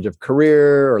of a change of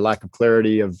career or lack of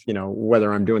clarity of,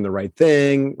 whether I'm doing the right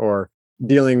thing or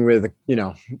dealing with,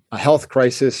 a health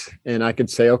crisis. And I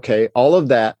could say, okay, all of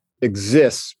that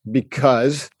exists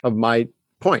because of my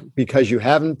point, because you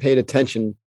haven't paid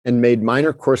attention and made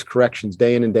minor course corrections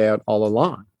day in and day out all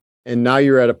along. And now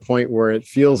you're at a point where it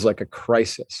feels like a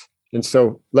crisis. And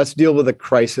so let's deal with a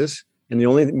crisis. And the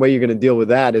only way you're going to deal with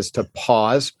that is to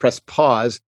press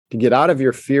pause to get out of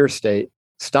your fear state.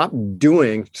 Stop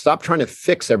trying to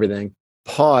fix everything,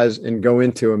 pause and go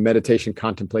into a meditation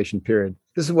contemplation period.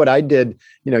 This is what I did.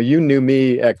 You knew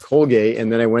me at Colgate,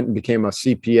 and then I went and became a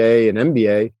CPA and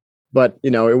MBA. But,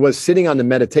 it was sitting on the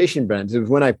meditation bench. It was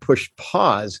when I pushed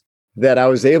pause that I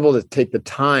was able to take the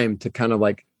time to kind of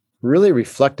like really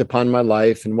reflect upon my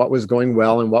life and what was going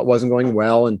well and what wasn't going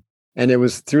well. And it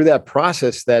was through that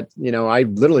process that, I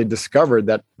literally discovered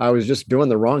that I was just doing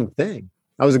the wrong thing.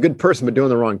 I was a good person, but doing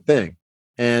the wrong thing.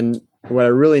 And what I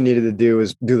really needed to do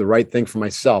is do the right thing for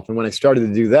myself. And when I started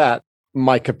to do that,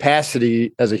 my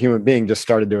capacity as a human being just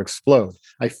started to explode.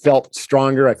 I felt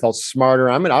stronger. I felt smarter.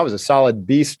 I was a solid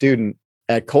B student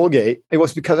at Colgate. It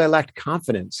was because I lacked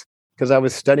confidence, because I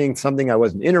was studying something I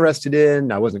wasn't interested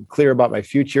in. I wasn't clear about my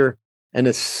future. And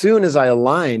as soon as I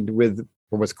aligned with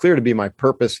what was clear to be my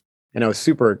purpose, and I was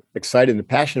super excited and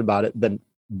passionate about it, then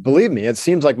believe me, it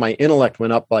seems like my intellect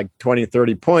went up like 20,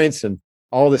 30 points and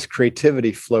all this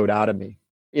creativity flowed out of me.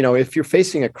 If you're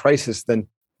facing a crisis, then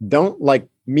don't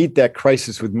meet that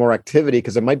crisis with more activity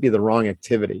because it might be the wrong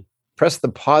activity. Press the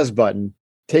pause button,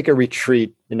 take a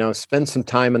retreat, spend some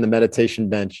time on the meditation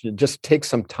bench. Just take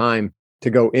some time to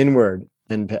go inward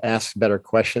and to ask better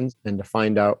questions and to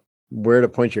find out where to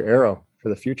point your arrow for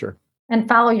the future. And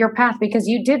follow your path, because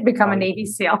you did become a Navy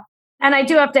SEAL. And I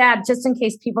do have to add, just in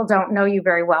case people don't know you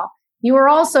very well, you were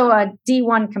also a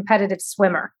D1 competitive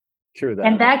swimmer. True that.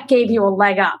 And that gave you a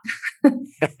leg up.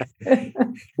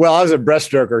 Well, I was a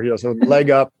breaststroker, so leg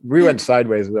up. We went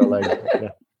sideways with our leg up. Yeah.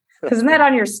 Isn't that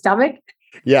on your stomach?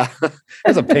 Yeah,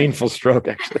 that's a painful stroke,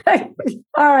 actually.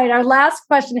 All right, our last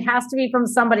question has to be from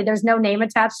somebody. There's no name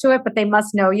attached to it, but they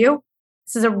must know you.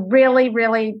 This is a really,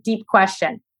 really deep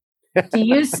question. Do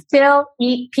you still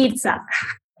eat pizza?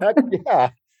 Heck yeah.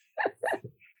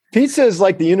 Pizza is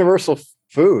like the universal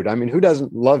food. Who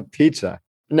doesn't love pizza?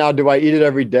 Now, do I eat it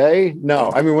every day? No.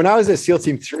 When I was at SEAL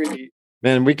Team 3,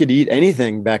 man, we could eat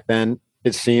anything back then,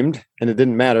 it seemed, and it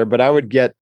didn't matter. But I would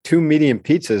get 2 medium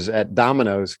pizzas at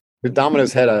Domino's.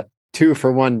 Domino's had a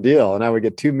 2-for-1 deal, and I would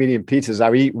get 2 medium pizzas. I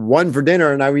would eat one for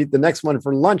dinner, and I would eat the next one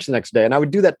for lunch the next day. And I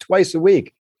would do that twice a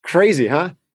week. Crazy,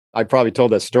 huh? I probably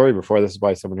told that story before. This is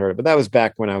why someone heard it. But that was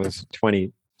back when I was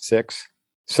 26.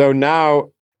 So now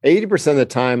 80% of the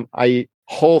time I eat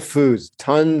whole foods,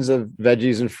 tons of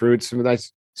veggies and fruits, a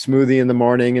nice smoothie in the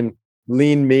morning and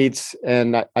lean meats.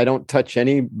 And I don't touch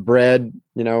any bread,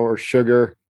 or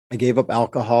sugar. I gave up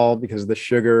alcohol because of the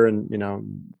sugar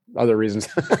and, other reasons.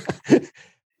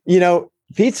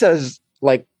 Pizza is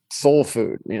like soul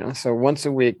food, so once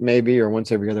a week, maybe, or once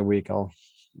every other week, I'll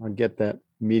I'll get that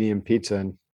medium pizza,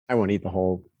 and I won't eat the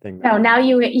whole thing. No, now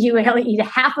you eat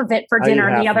half of it for dinner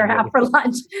and the other half for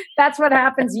lunch. That's what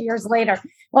happens years later.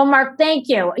 Well, Mark, thank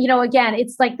you. Again,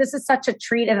 it's like this is such a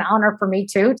treat and honor for me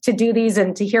too, to do these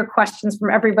and to hear questions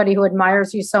from everybody who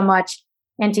admires you so much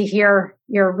and to hear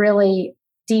your really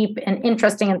deep and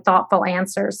interesting and thoughtful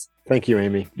answers. Thank you,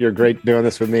 Amy. You're great doing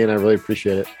this with me, and I really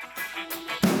appreciate it.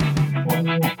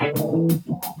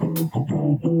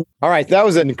 All right. That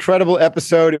was an incredible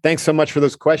episode. Thanks so much for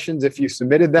those questions. If you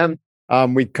submitted them,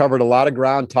 we covered a lot of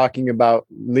ground talking about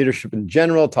leadership in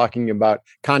general, talking about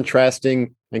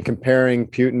contrasting and comparing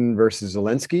Putin versus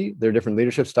Zelensky, their different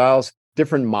leadership styles,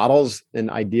 different models and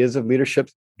ideas of leadership.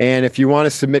 And if you want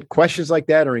to submit questions like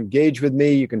that or engage with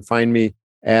me, you can find me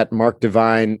at Mark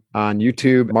Divine on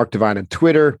YouTube, Mark Divine on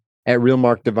Twitter, at Real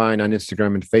Mark Divine on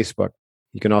Instagram and Facebook.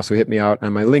 You can also hit me out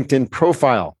on my LinkedIn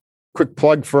profile. Quick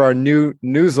plug for our new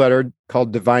newsletter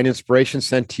called Divine Inspiration,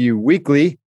 sent to you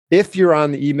weekly. If you're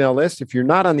on the email list, if you're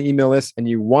not on the email list and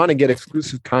you want to get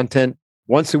exclusive content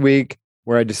once a week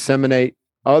where I disseminate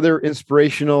other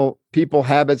inspirational people,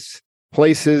 habits,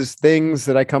 places, things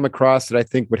that I come across that I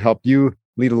think would help you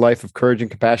lead a life of courage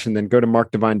and compassion, then go to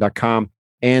markdivine.com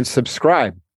and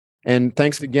subscribe. And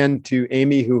thanks again to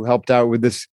Amy, who helped out with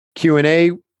this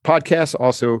Q&A podcast.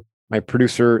 Also, my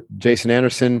producer, Jason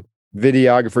Anderson,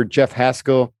 videographer, Jeff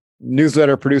Haskell,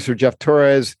 newsletter producer, Jeff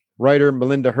Torres, writer,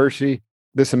 Melinda Hershey.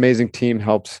 This amazing team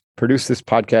helps produce this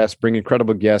podcast, bring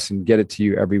incredible guests, and get it to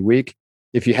you every week.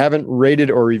 If you haven't rated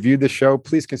or reviewed the show,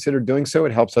 please consider doing so.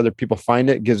 It helps other people find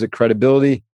it, gives it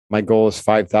credibility. My goal is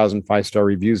 5,000 5-star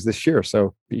reviews this year.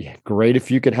 So it'd be great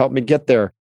if you could help me get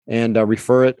there, and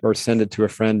refer it or send it to a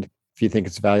friend if you think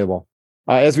it's valuable.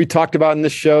 As we talked about in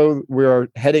this show, we are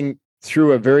heading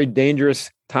through a very dangerous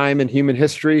time in human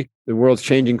history. The world's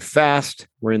changing fast.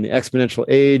 We're in the exponential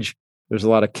age. There's a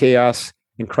lot of chaos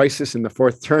and crisis in the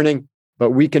fourth turning, but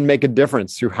we can make a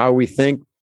difference through how we think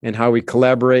and how we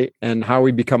collaborate and how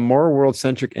we become more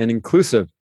world-centric and inclusive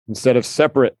instead of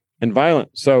separate and violent.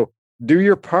 So do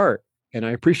your part, and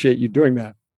I appreciate you doing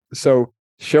that. So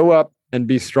show up and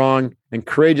be strong and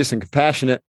courageous and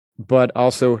compassionate, but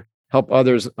also help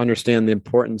others understand the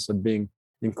importance of being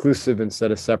inclusive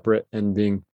instead of separate, and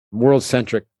being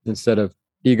world-centric instead of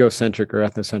egocentric or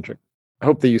ethnocentric. I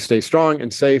hope that you stay strong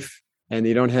and safe, and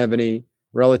you don't have any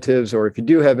relatives, or if you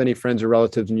do have any friends or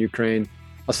relatives in Ukraine,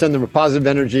 I'll send them a positive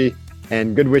energy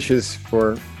and good wishes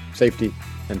for safety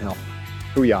and health.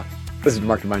 Booyah. This is the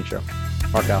Mark Divine Show.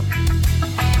 Mark out.